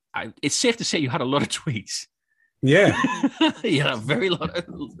it's safe to say you had a lot of tweets. Yeah. You had a very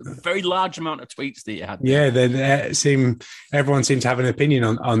large amount of tweets that you had. Yeah, everyone seemed to have an opinion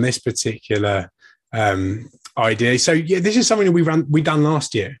on this particular idea. So yeah, this is something that we done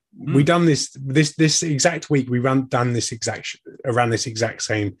last year. We done this exact week. We done this exact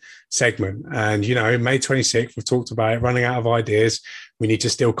same segment. And May 26th, we've talked about it, running out of ideas. We need to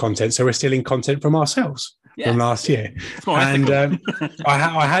steal content, so we're stealing content from ourselves. From last year. And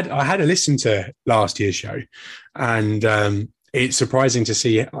I had a listen to last year's show, and it's surprising to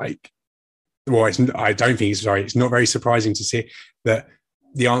see it's not very surprising to see that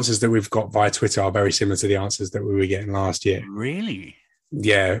the answers that we've got via Twitter are very similar to the answers that we were getting last year. Really?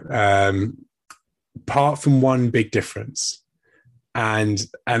 Yeah. Apart from one big difference, and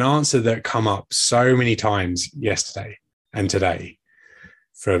an answer that come up so many times yesterday and today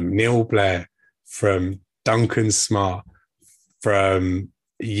from Neil Blair, from Duncan Smart, from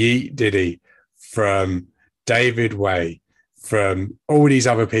Yeet Diddy, from David Way, from all these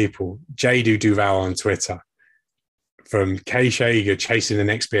other people, Jadu Duval on Twitter, from Kay Shager chasing the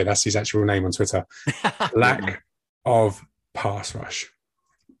next beer, that's his actual name on Twitter, lack of pass rush.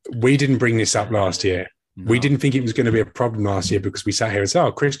 We didn't bring this up last year. No. We didn't think it was going to be a problem last year because we sat here and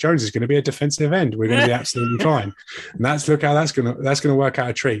said, Chris Jones is going to be a defensive end. We're going to be absolutely fine. And look how that's going to work out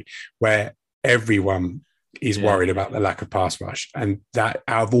a treat where everyone is worried about the lack of pass rush. And that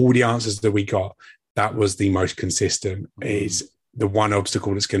out of all the answers that we got, that was the most consistent. Is the one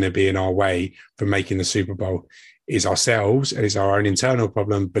obstacle that's going to be in our way for making the Super Bowl is ourselves, and it's our own internal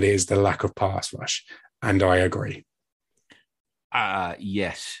problem, but it is the lack of pass rush. And I agree.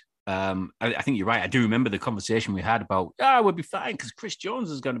 Yes. I think you're right. I do remember the conversation we had about, we'll be fine because Chris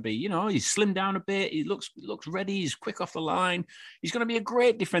Jones is going to be, he's slimmed down a bit. He looks ready. He's quick off the line. He's going to be a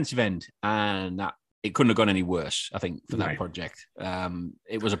great defensive end. And that it couldn't have gone any worse, I think, for that project.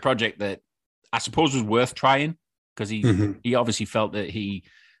 It was a project that I suppose was worth trying because he obviously felt that he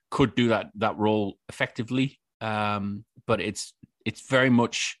could do that role effectively. But it's very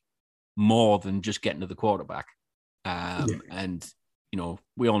much more than just getting to the quarterback. And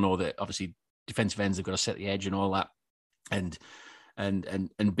we all know that obviously defensive ends have got to set the edge and all that, and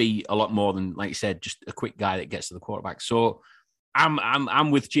be a lot more than, like you said, just a quick guy that gets to the quarterback. So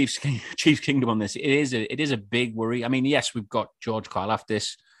I'm with Chiefs Kingdom on this. It is a big worry. I mean, yes, we've got George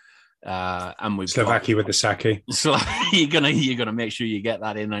Karlaftis, and we've Slovakia with the Saki. So you're gonna make sure you get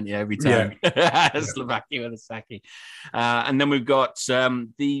that in, aren't you, every time? Yeah. Slovakia with the Saki, and then we've got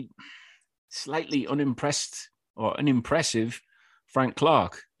the slightly unimpressed or unimpressive Frank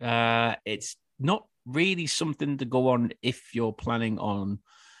Clark. It's not really something to go on if you're planning on,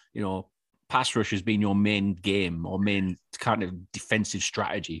 pass rush has been your main game or main kind of defensive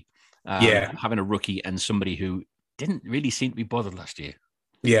strategy. Having a rookie and somebody who didn't really seem to be bothered last year.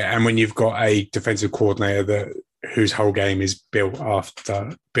 Yeah, and when you've got a defensive coordinator whose whole game is built on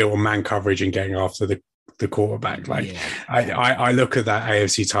man coverage and getting after the quarterback. I look at that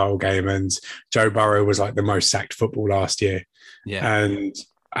AFC title game, and Joe Burrow was like the most sacked football last year. Yeah. And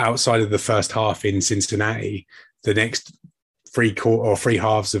outside of the first half in Cincinnati, the next three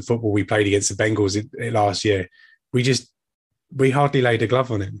halves of football we played against the Bengals last year, we hardly laid a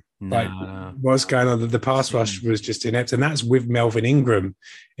glove on him. What's going on? The pass rush was just inept, and that's with Melvin Ingram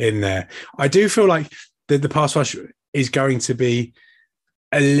in there. I do feel like the pass rush is going to be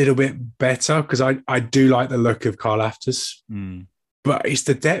a little bit better because I do like the look of Carl Afters, but it's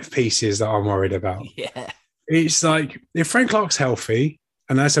the depth pieces that I'm worried about. Yeah. It's like if Frank Clark's healthy,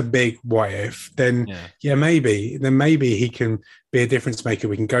 and that's a big what if, then maybe he can be a difference maker.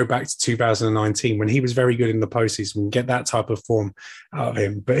 We can go back to 2019 when he was very good in the postseason. We can get that type of form out of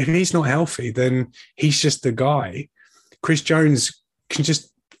him. But if he's not healthy, then he's just the guy. Chris Jones can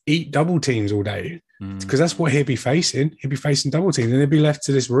just eat double teams all day because that's what he'll be facing. He'll be facing double teams and he'll be left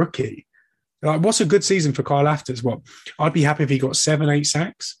to this rookie. Like, what's a good season for Kyle Afters? I'd be happy if he got 7-8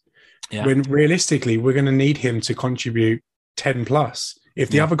 sacks. Yeah. When realistically, we're going to need him to contribute 10 plus. If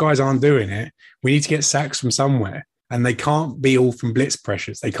the other guys aren't doing it, we need to get sacks from somewhere. And they can't be all from blitz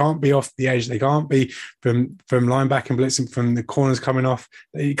pressures. They can't be off the edge. They can't be from linebacker blitzing, from the corners coming off.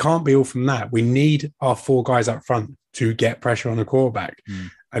 It can't be all from that. We need our 4 guys up front to get pressure on the quarterback.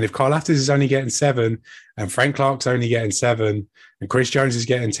 And if Kyle Afters is only getting 7 and Frank Clark's only getting 7 and Chris Jones is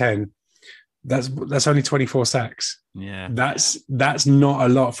getting 10, that's only 24 sacks. Yeah, that's not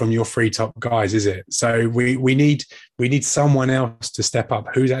a lot from your 3 top guys, is it? So we need someone else to step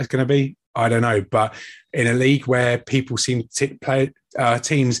up. Who that's going to be, I don't know. But in a league where people seem to play,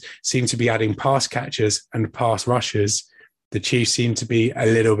 teams seem to be adding pass catchers and pass rushers, the Chiefs seem to be a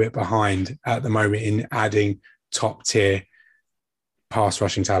little bit behind at the moment in adding top tier pass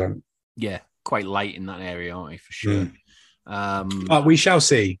rushing talent. Yeah, quite light in that area, aren't we? For sure. But we shall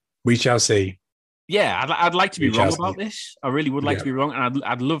see. We shall see. Yeah, I'd like to be wrong about this. I really would like to be wrong, and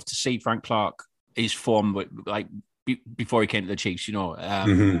I'd love to see Frank Clark, his form, like before he came to the Chiefs. You know,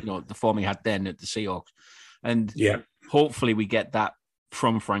 the form he had then at the Seahawks, and hopefully we get that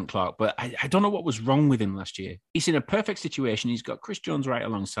from Frank Clark. But I don't know what was wrong with him last year. He's in a perfect situation. He's got Chris Jones right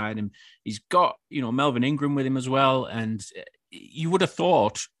alongside him. He's got Melvin Ingram with him as well, and you would have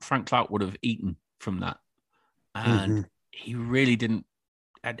thought Frank Clark would have eaten from that, and he really didn't.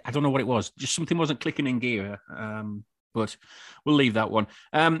 I don't know what it was. Just something wasn't clicking in gear. But we'll leave that one.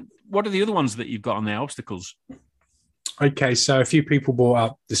 What are the other ones that you've got on there, obstacles? Okay, so a few people brought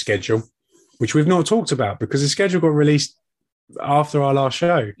up the schedule, which we've not talked about because the schedule got released after our last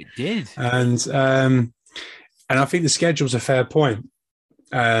show. It did. And I think the schedule's a fair point.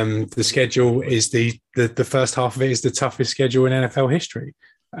 The schedule is the first half of it is the toughest schedule in NFL history.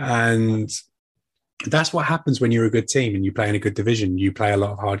 And that's what happens when you're a good team and you play in a good division. You play a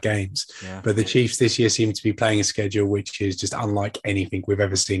lot of hard games. Yeah. But the Chiefs this year seem to be playing a schedule which is just unlike anything we've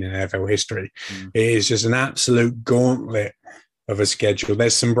ever seen in NFL history. It is just an absolute gauntlet of a schedule.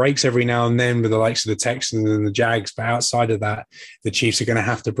 There's some breaks every now and then with the likes of the Texans and the Jags, but outside of that, the Chiefs are going to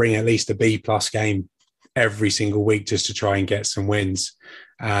have to bring at least a B-plus game every single week just to try and get some wins.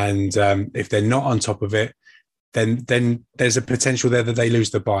 And if they're not on top of it, then there's a potential there that they lose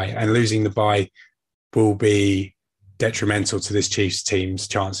the bye, and losing the bye will be detrimental to this Chiefs team's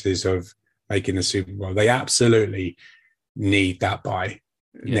chances of making the Super Bowl. They absolutely need that bye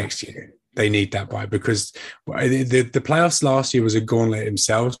next year. They need that bye because the playoffs last year was a gauntlet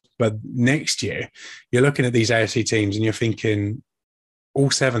themselves, but next year you're looking at these AFC teams and you're thinking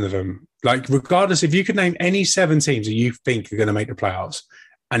all 7 of them, like regardless, if you could name any 7 teams that you think are going to make the playoffs,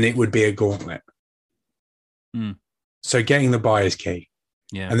 and it would be a gauntlet. So getting the bye is key.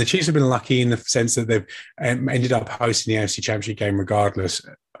 Yeah. And the Chiefs have been lucky in the sense that they've ended up hosting the AFC Championship game regardless.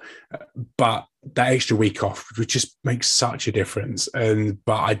 But that extra week off would just make such a difference.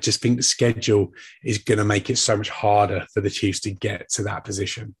 But I just think the schedule is going to make it so much harder for the Chiefs to get to that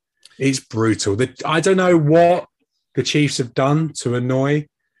position. It's brutal. I don't know what the Chiefs have done to annoy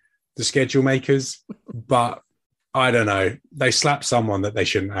the schedule makers, but I don't know. They slapped someone that they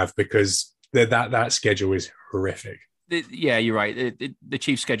shouldn't have because that schedule is horrific. Yeah, you're right. The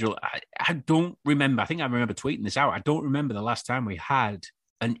Chiefs schedule, I don't remember. I think I remember tweeting this out. I don't remember the last time we had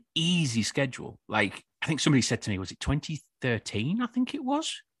an easy schedule. Like, I think somebody said to me, was it 2013? I think it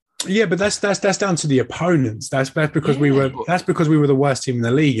was. Yeah, but that's down to the opponents. That's because we were the worst team in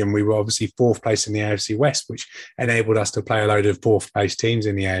the league, and we were obviously 4th place in the AFC West, which enabled us to play a load of 4th place teams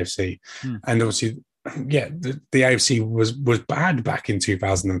in the AFC. And obviously, the AFC was bad back in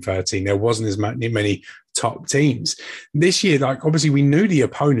 2013. There wasn't as many top teams. This year, like obviously we knew the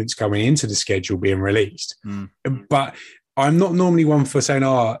opponents going into the schedule being released, but I'm not normally one for saying,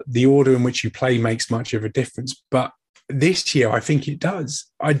 the order in which you play makes much of a difference. But this year, I think it does.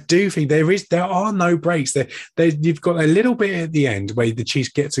 I do think there are no breaks. You've got a little bit at the end where the Chiefs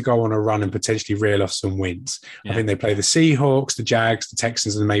get to go on a run and potentially reel off some wins. Yeah. I think they play the Seahawks, the Jags, the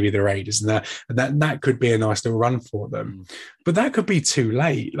Texans, and maybe the Raiders, and that could be a nice little run for them. But that could be too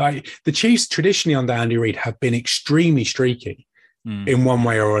late. Like the Chiefs traditionally under Andy Reid have been extremely streaky. in one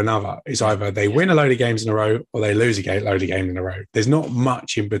way or another. It's either they win a load of games in a row or they lose a load of games in a row. There's not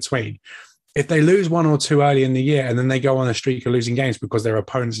much in between. If they lose one or two early in the year and then they go on a streak of losing games because their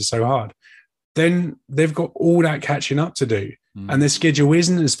opponents are so hard, then they've got all that catching up to do. And their schedule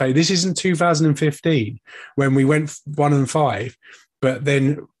isn't as fair. This isn't 2015 when we went 1-5, but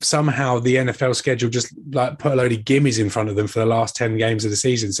then somehow the NFL schedule just like put a load of gimmies in front of them for the last 10 games of the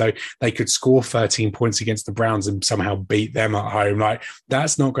season. So they could score 13 points against the Browns and somehow beat them at home. Like,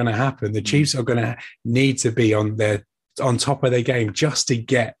 that's not going to happen. The Chiefs are going to need to be on top of their game just to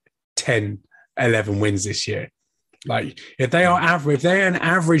get 10, 11 wins this year. Like, if they're an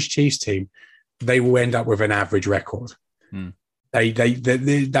average Chiefs team, they will end up with an average record. They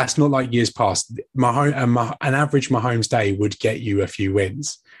that's not like years past. An average Mahomes day would get you a few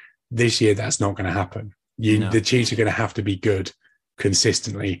wins. This year, that's not going to happen. The Chiefs are going to have to be good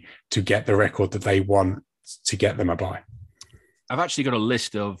consistently to get the record that they want to get them a bye. I've actually got a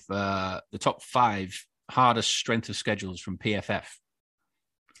list of the top 5 hardest strength of schedules from PFF.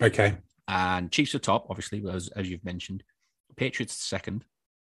 Okay. And Chiefs are top, obviously, as you've mentioned. Patriots second.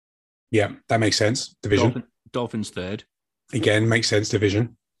 Yeah, that makes sense. Division. Dolphins third. Again, makes sense.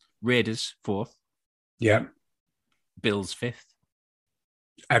 Division. Raiders fourth. Yeah. Bills fifth.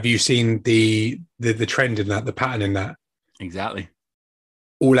 Have you seen the trend in that, the pattern in that? Exactly.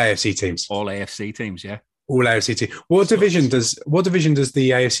 All AFC teams. All AFC teams, yeah. All AFC teams. What division does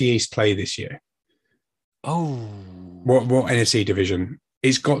the AFC East play this year? Oh. What NFC division?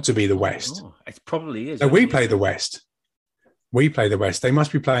 It's got to be the West. Oh, it probably is. No, we play the West. We play the West. They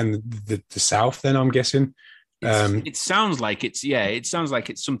must be playing the South then, I'm guessing. It sounds like it's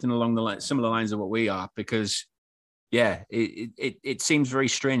something along the similar lines of what we are, because it seems very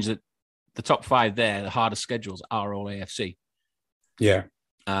strange that the top 5 there, the hardest schedules, are all AFC. Yeah.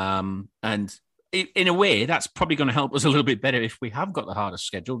 And in a way, that's probably going to help us a little bit better if we have got the hardest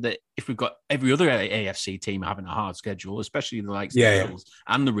schedule. That if we've got every other AFC team having a hard schedule, especially the likes of the Bills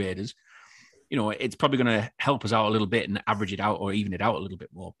and the Raiders, it's probably going to help us out a little bit and average it out or even it out a little bit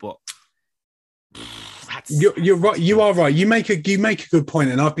more. But you're right. You are right. You make a good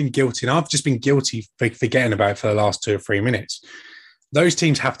point, and I've been guilty, and I've just been guilty for forgetting about it for the last 2 or 3 minutes. Those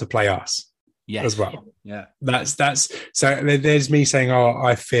teams have to play us as well. Yeah, that's so. There's me saying, "Oh,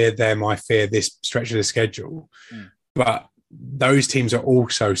 I fear them. I fear this stretch of the schedule," but those teams are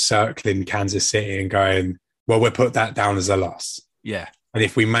also circling Kansas City and going, "Well, we'll put that down as a loss." Yeah, and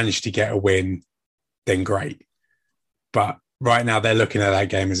if we manage to get a win, then great. But right now, they're looking at that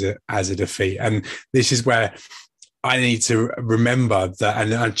game as a defeat. And this is where I need to remember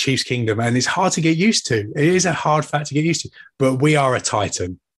that, and Chiefs Kingdom, and it's hard to get used to. It is a hard fact to get used to, but we are a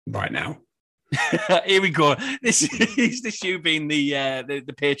Titan right now. Here we go. This is you being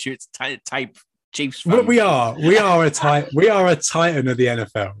the Patriots type Chiefs fan. We are a Titan of the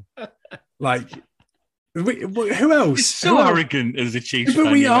NFL. Like, who else? It's so arrogant as a Chiefs fan.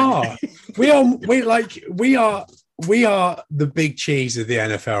 But we are. We are the big cheese of the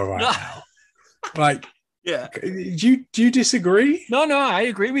NFL right now. Like, yeah. Do you disagree? No, I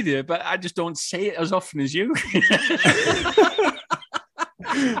agree with you, but I just don't say it as often as you.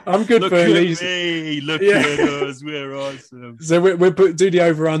 I'm good for at least. Look at us, we're awesome. So we'll do the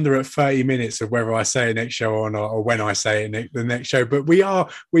over under at 30 minutes of whether I say it next show or not, or when I say it the next show. But we are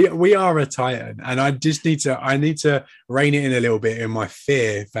a Titan, and I need to rein it in a little bit in my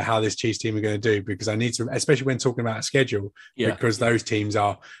fear for how this Chiefs team are going to do, because I need to, especially when talking about a schedule, because those teams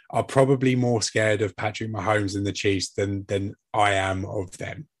are probably more scared of Patrick Mahomes and the Chiefs than I am of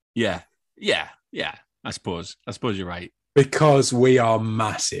them. Yeah. I suppose you're right. Because we are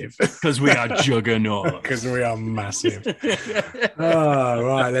massive. Because we are juggernaut. Because we are massive. Oh,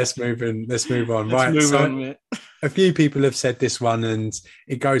 right. Let's move on. A few people have said this one, and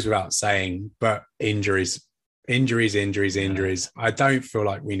it goes without saying, but injuries. I don't feel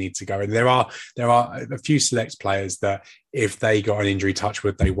like we need to go. And there are a few select players that if they got an injury, touch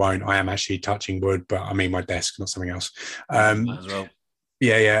wood, they won't. I am actually touching wood, but I mean my desk, not something else. Might as well.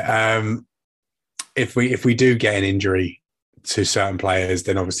 Yeah. If we do get an injury to certain players,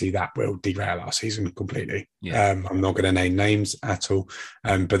 then obviously that will derail our season completely. I'm not going to name names at all,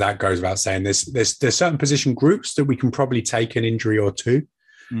 but that goes without saying. There's certain position groups that we can probably take an injury or two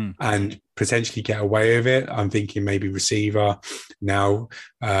and potentially get away with it. I'm thinking maybe receiver now,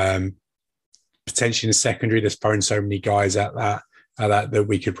 potentially in the secondary. There's thrown so many guys at that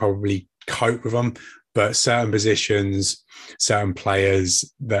we could probably cope with them. But certain positions, certain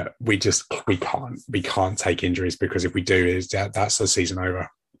players that we can't take injuries, because if we do, that's the season over.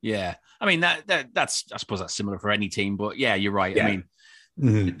 Yeah, I mean that's I suppose that's similar for any team, but yeah, you're right. Yeah. I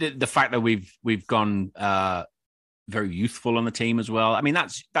mean, the fact that we've gone very youthful on the team as well. I mean,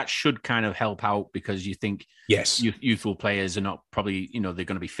 that should kind of help out because you think youthful players are not probably, they're going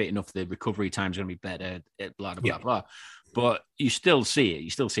to be fit enough. The recovery time's going to be better, blah, blah, blah. But you still see it. You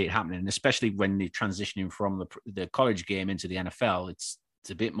still see it happening, and especially when you're transitioning from the college game into the NFL, it's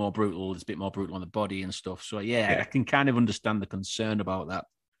a bit more brutal. It's a bit more brutal on the body and stuff. So, I can kind of understand the concern about that.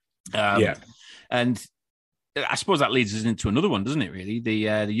 And I suppose that leads us into another one, doesn't it, really?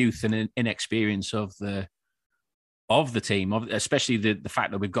 The youth and inexperience of the team, especially the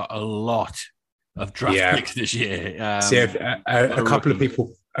fact that we've got a lot of draft picks this year. A couple of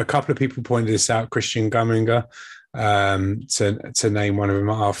people pointed this out. Christian Gumminger, to name one of them,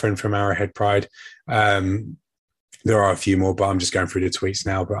 our friend from Arrowhead Pride. There are a few more, but I'm just going through the tweets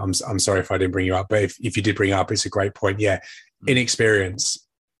now. But I'm sorry if I didn't bring you up. But if you did bring it up, it's a great point. Yeah, inexperience.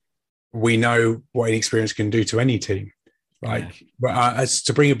 We know what inexperience can do to any team. As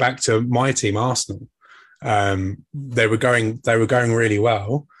to bring it back to my team, Arsenal. They were going really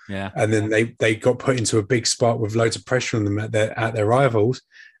well, and then they got put into a big spot with loads of pressure on them at their rivals,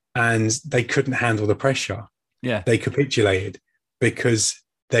 and they couldn't handle the pressure. They capitulated because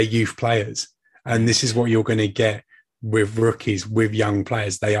they're youth players, and this is what you're going to get with rookies, with young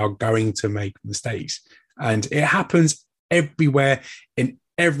players. They are going to make mistakes, and it happens everywhere in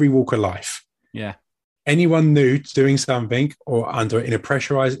every walk of life. Anyone new doing something or in a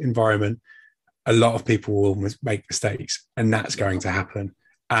pressurized environment, a lot of people will make mistakes, and that's going to happen.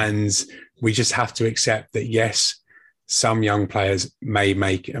 And we just have to accept that, yes, some young players may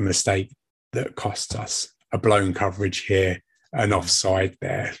make a mistake that costs us a blown coverage here, an offside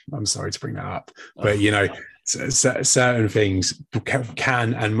there. I'm sorry to bring that up, but certain things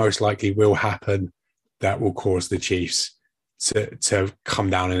can and most likely will happen that will cause the Chiefs to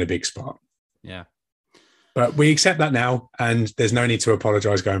come down in a big spot. But we accept that now, and there's no need to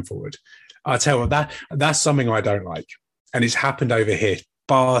apologize going forward. I'll tell you what, that's something I don't like. And it's happened over here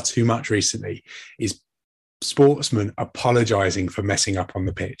far too much recently, is sportsmen apologizing for messing up on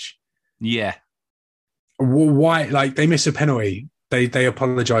the pitch. Why? Like, they miss a penalty, they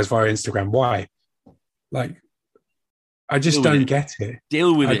apologize via Instagram. Why? Like, I just don't get it.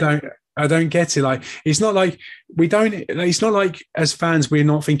 Deal with it. I don't get it. Like, it's not like it's not like as fans, we're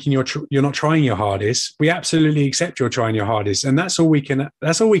not thinking you're not trying your hardest. We absolutely accept you're trying your hardest. And that's all we can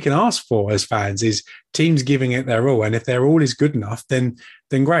ask for as fans, is teams giving it their all. And if their all is good enough, then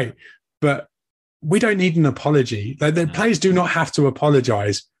great. But we don't need an apology. Like, the players do not have to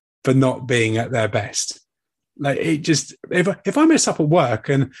apologize for not being at their best. Like, it just, if I mess up at work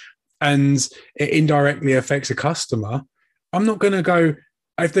and it indirectly affects a customer, I'm not going to go,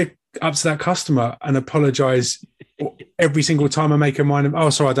 if they're up to that customer, and apologize every single time I make a mind. Oh,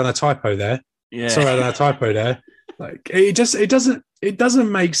 sorry, I done a typo there. Sorry, I done a typo there. Like, it doesn't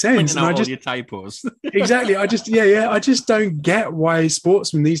make sense. And all your typos. Exactly. I just don't get why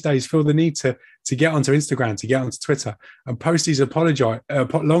sportsmen these days feel the need to get onto Instagram, to get onto Twitter, and post these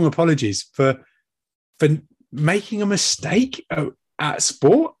long apologies for making a mistake at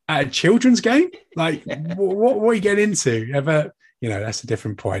sport, at a children's game. Like, what are we getting into? That's a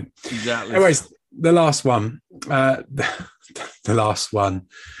different point. Exactly. Anyways, the last one.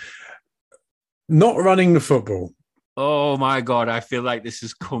 Not running the football. Oh my God, I feel like this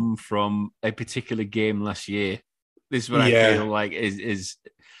has come from a particular game last year. This is what I feel like is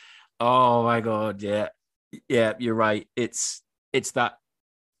oh my God, yeah, you're right. It's that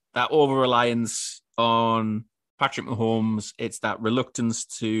over-reliance on Patrick Mahomes. It's that reluctance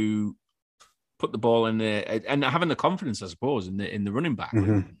to put the ball in there, and having the confidence, I suppose, in the running back.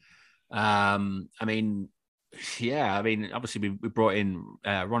 Obviously we brought in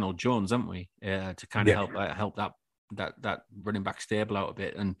Ronald Jones, haven't we, to kind of help that running back stable out a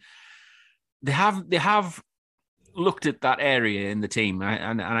bit, and they have looked at that area in the team,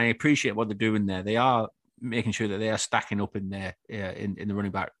 and I appreciate what they're doing there. They are making sure that they are stacking up in there in the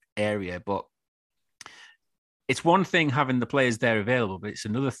running back area, but it's one thing having the players there available, but it's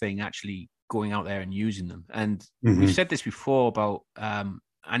another thing actually going out there and using them. And we've said this before about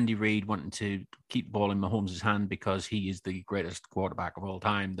Andy Reid wanting to keep the ball in Mahomes' hand because he is the greatest quarterback of all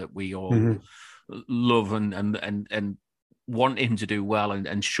time, that we all love and want him to do well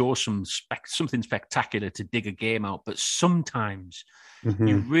and show something spectacular to dig a game out. But sometimes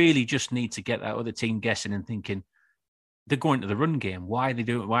you really just need to get that other team guessing and thinking, they're going to the run game. Why are they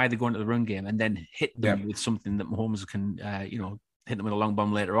going to the run game? And then hit them with something that Mahomes can, hit them with a long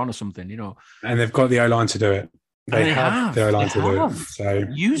bomb later on or something, And they've got the O-line to do it. They have the O-line to do it. So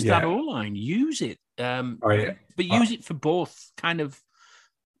use that O-line. Use it. But use it for both kind of,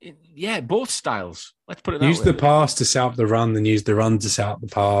 both styles. Let's put it that way. Use the pass to set up the run, then use the run to set up the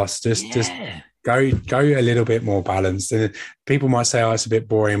pass. Just Go a little bit more balanced. And people might say, "Oh, it's a bit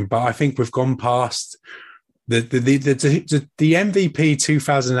boring," but I think we've gone past the MVP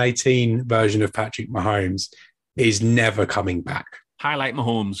 2018 version of Patrick Mahomes is never coming back. Highlight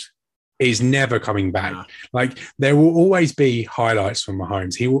Mahomes. Is never coming back. Nah. Like, there will always be highlights from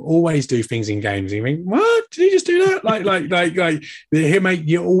Mahomes. He will always do things in games. And you think, what? Did he just do that? like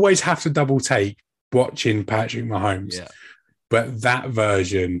you always have to double take watching Patrick Mahomes. Yeah. But that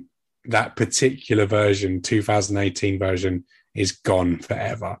version, that particular version, 2018 version, is gone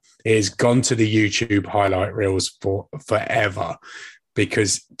forever. It is gone to the YouTube highlight reels for forever,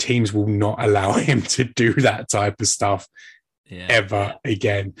 because teams will not allow him to do that type of stuff ever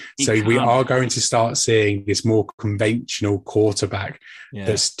again. We are going to start seeing this more conventional quarterback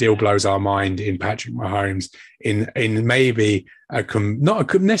that still blows our mind in Patrick Mahomes, in maybe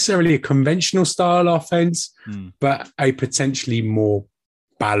not necessarily a conventional style offense, but a potentially more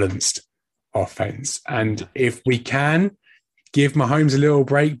balanced offense. And if we can give Mahomes a little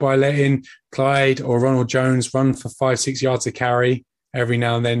break by letting Clyde or Ronald Jones run for 5-6 yards to carry every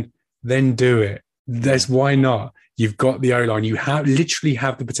now and then do it. Why not? You've got the O-line. You literally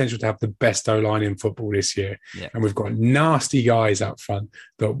have the potential to have the best O-line in football this year. Yeah. And we've got nasty guys up front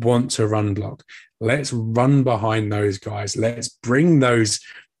that want to run block. Let's run behind those guys. Let's bring those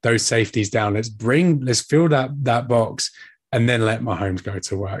safeties down. Let's fill that box, and then let Mahomes go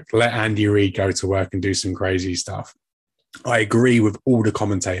to work. Let Andy Reid go to work and do some crazy stuff. I agree with all the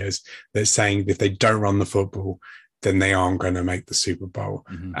commentators that saying if they don't run the football, then they aren't going to make the Super Bowl.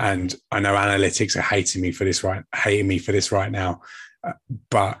 Mm-hmm. And I know analytics are hating me for this right now.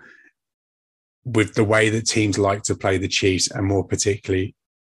 But with the way that teams like to play the Chiefs, and more particularly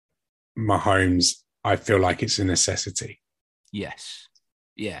Mahomes, I feel like it's a necessity. Yes.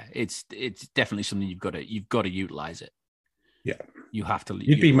 Yeah, it's definitely something you've got to utilize it. Yeah. You have to.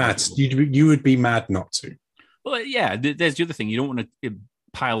 You'd be mad. You would be mad not to. Well, yeah, there's the other thing. You don't want to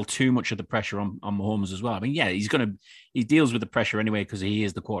pile too much of the pressure on Mahomes as well. I mean, yeah, he deals with the pressure anyway, because he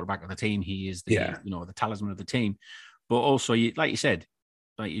is the quarterback of the team. He is the talisman of the team. But also, like you said,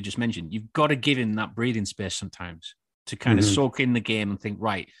 like you just mentioned, you've got to give him that breathing space sometimes to kind of soak in the game and think,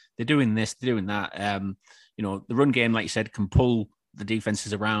 right, they're doing this, they're doing that. The run game, like you said, can pull the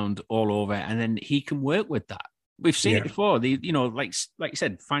defenses around all over, and then he can work with that. We've seen it before. Like you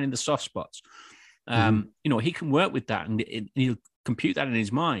said, finding the soft spots. He can work with that, and he'll compute that in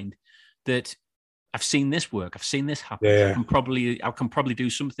his mind that I've seen this work, I've seen this happen. Yeah. I can probably do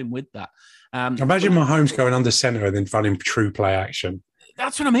something with that. Imagine Mahomes going under center and then running true play action.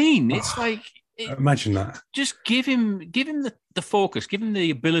 That's what I mean. It's imagine that. Just give him the focus, give him the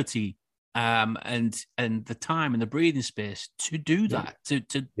ability, and the time and the breathing space to do that,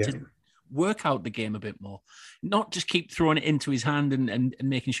 to work out the game a bit more, not just keep throwing it into his hand and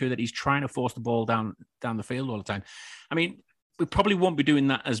making sure that he's trying to force the ball down the field all the time. I mean, we probably won't be doing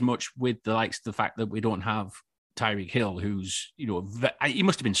that as much with the likes of the fact that we don't have Tyreek Hill, who's, he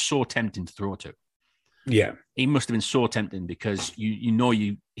must have been so tempting to throw to. Yeah. He must have been so tempting, because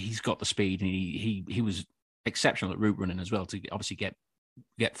he's got the speed, and he was exceptional at route running as well, to obviously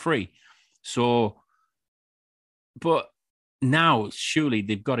get free. So, but now surely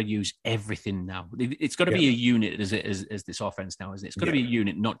they've got to use everything now. It's got to be a unit as this offense now, isn't it? It's got to be a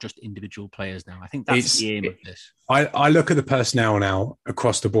unit, not just individual players now. I think that's the aim of this. I look at the personnel now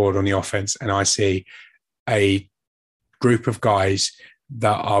across the board on the offense, and I see a group of guys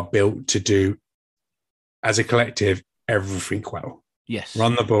that are built to do, as a collective, everything well. Yes.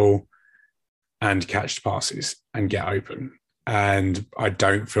 Run the ball and catch passes and get open. And I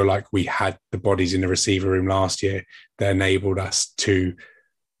don't feel like we had the bodies in the receiver room last year that enabled us to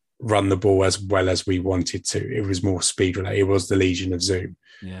run the ball as well as we wanted to. It was more speed related. It was the Legion of Zoom,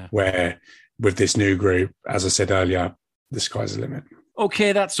 where with this new group, as I said earlier, the sky's the limit.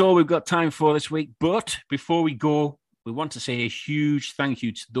 Okay, that's all we've got time for this week. But before we go, we want to say a huge thank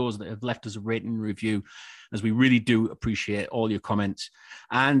you to those that have left us a rating and review, as we really do appreciate all your comments.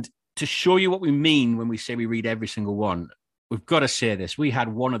 And to show you what we mean when we say we read every single one, we've got to say this. We had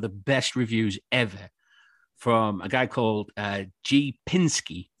one of the best reviews ever from a guy called G.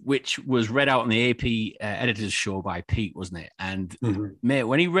 Pinsky, which was read out on the AP editor's show by Pete, wasn't it? And mate,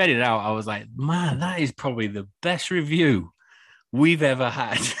 when he read it out, I was like, man, that is probably the best review we've ever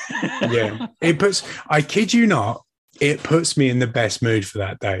had. Yeah. I kid you not, it puts me in the best mood for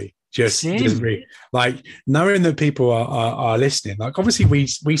that day. Just like knowing that people are listening. Like, obviously we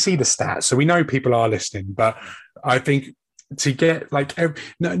see the stats, so we know people are listening, but I think to get like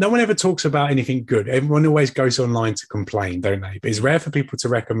no one ever talks about anything good. Everyone always goes online to complain, don't they? But it's rare for people to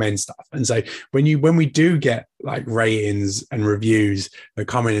recommend stuff. And so when we do get like ratings and reviews that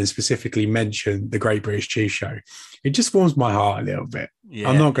come in and specifically mention the Great British Chiefs Show, it just warms my heart a little bit. Yeah.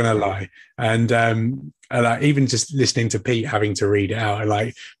 I'm not gonna lie. And even just listening to Pete having to read it out and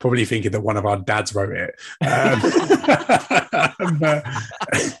like probably thinking that one of our dads wrote it. But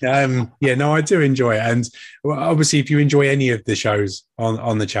I do enjoy it. And obviously, if you enjoy any of the shows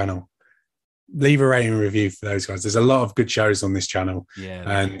on the channel, leave a rating and review for those guys. There's a lot of good shows on this channel. Yeah.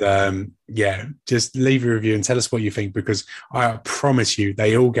 And just leave a review and tell us what you think, because I promise you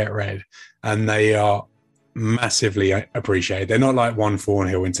they all get read and they are massively appreciated. They're not like one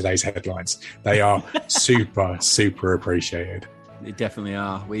Thornhill in today's headlines. They are super, super appreciated. They definitely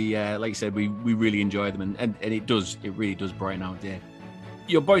are. We, like you said, we really enjoy them, and it really does brighten our day.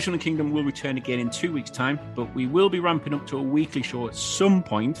 Your Boys from the Kingdom will return again in 2 weeks' time, but we will be ramping up to a weekly show at some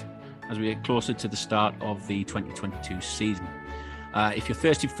point as we get closer to the start of the 2022 season. If you're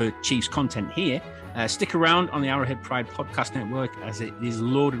thirsty for Chiefs content here, stick around on the Arrowhead Pride Podcast Network, as it is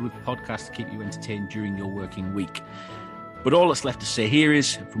loaded with podcasts to keep you entertained during your working week. But all that's left to say here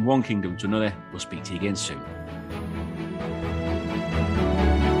is, from one kingdom to another, we'll speak to you again soon.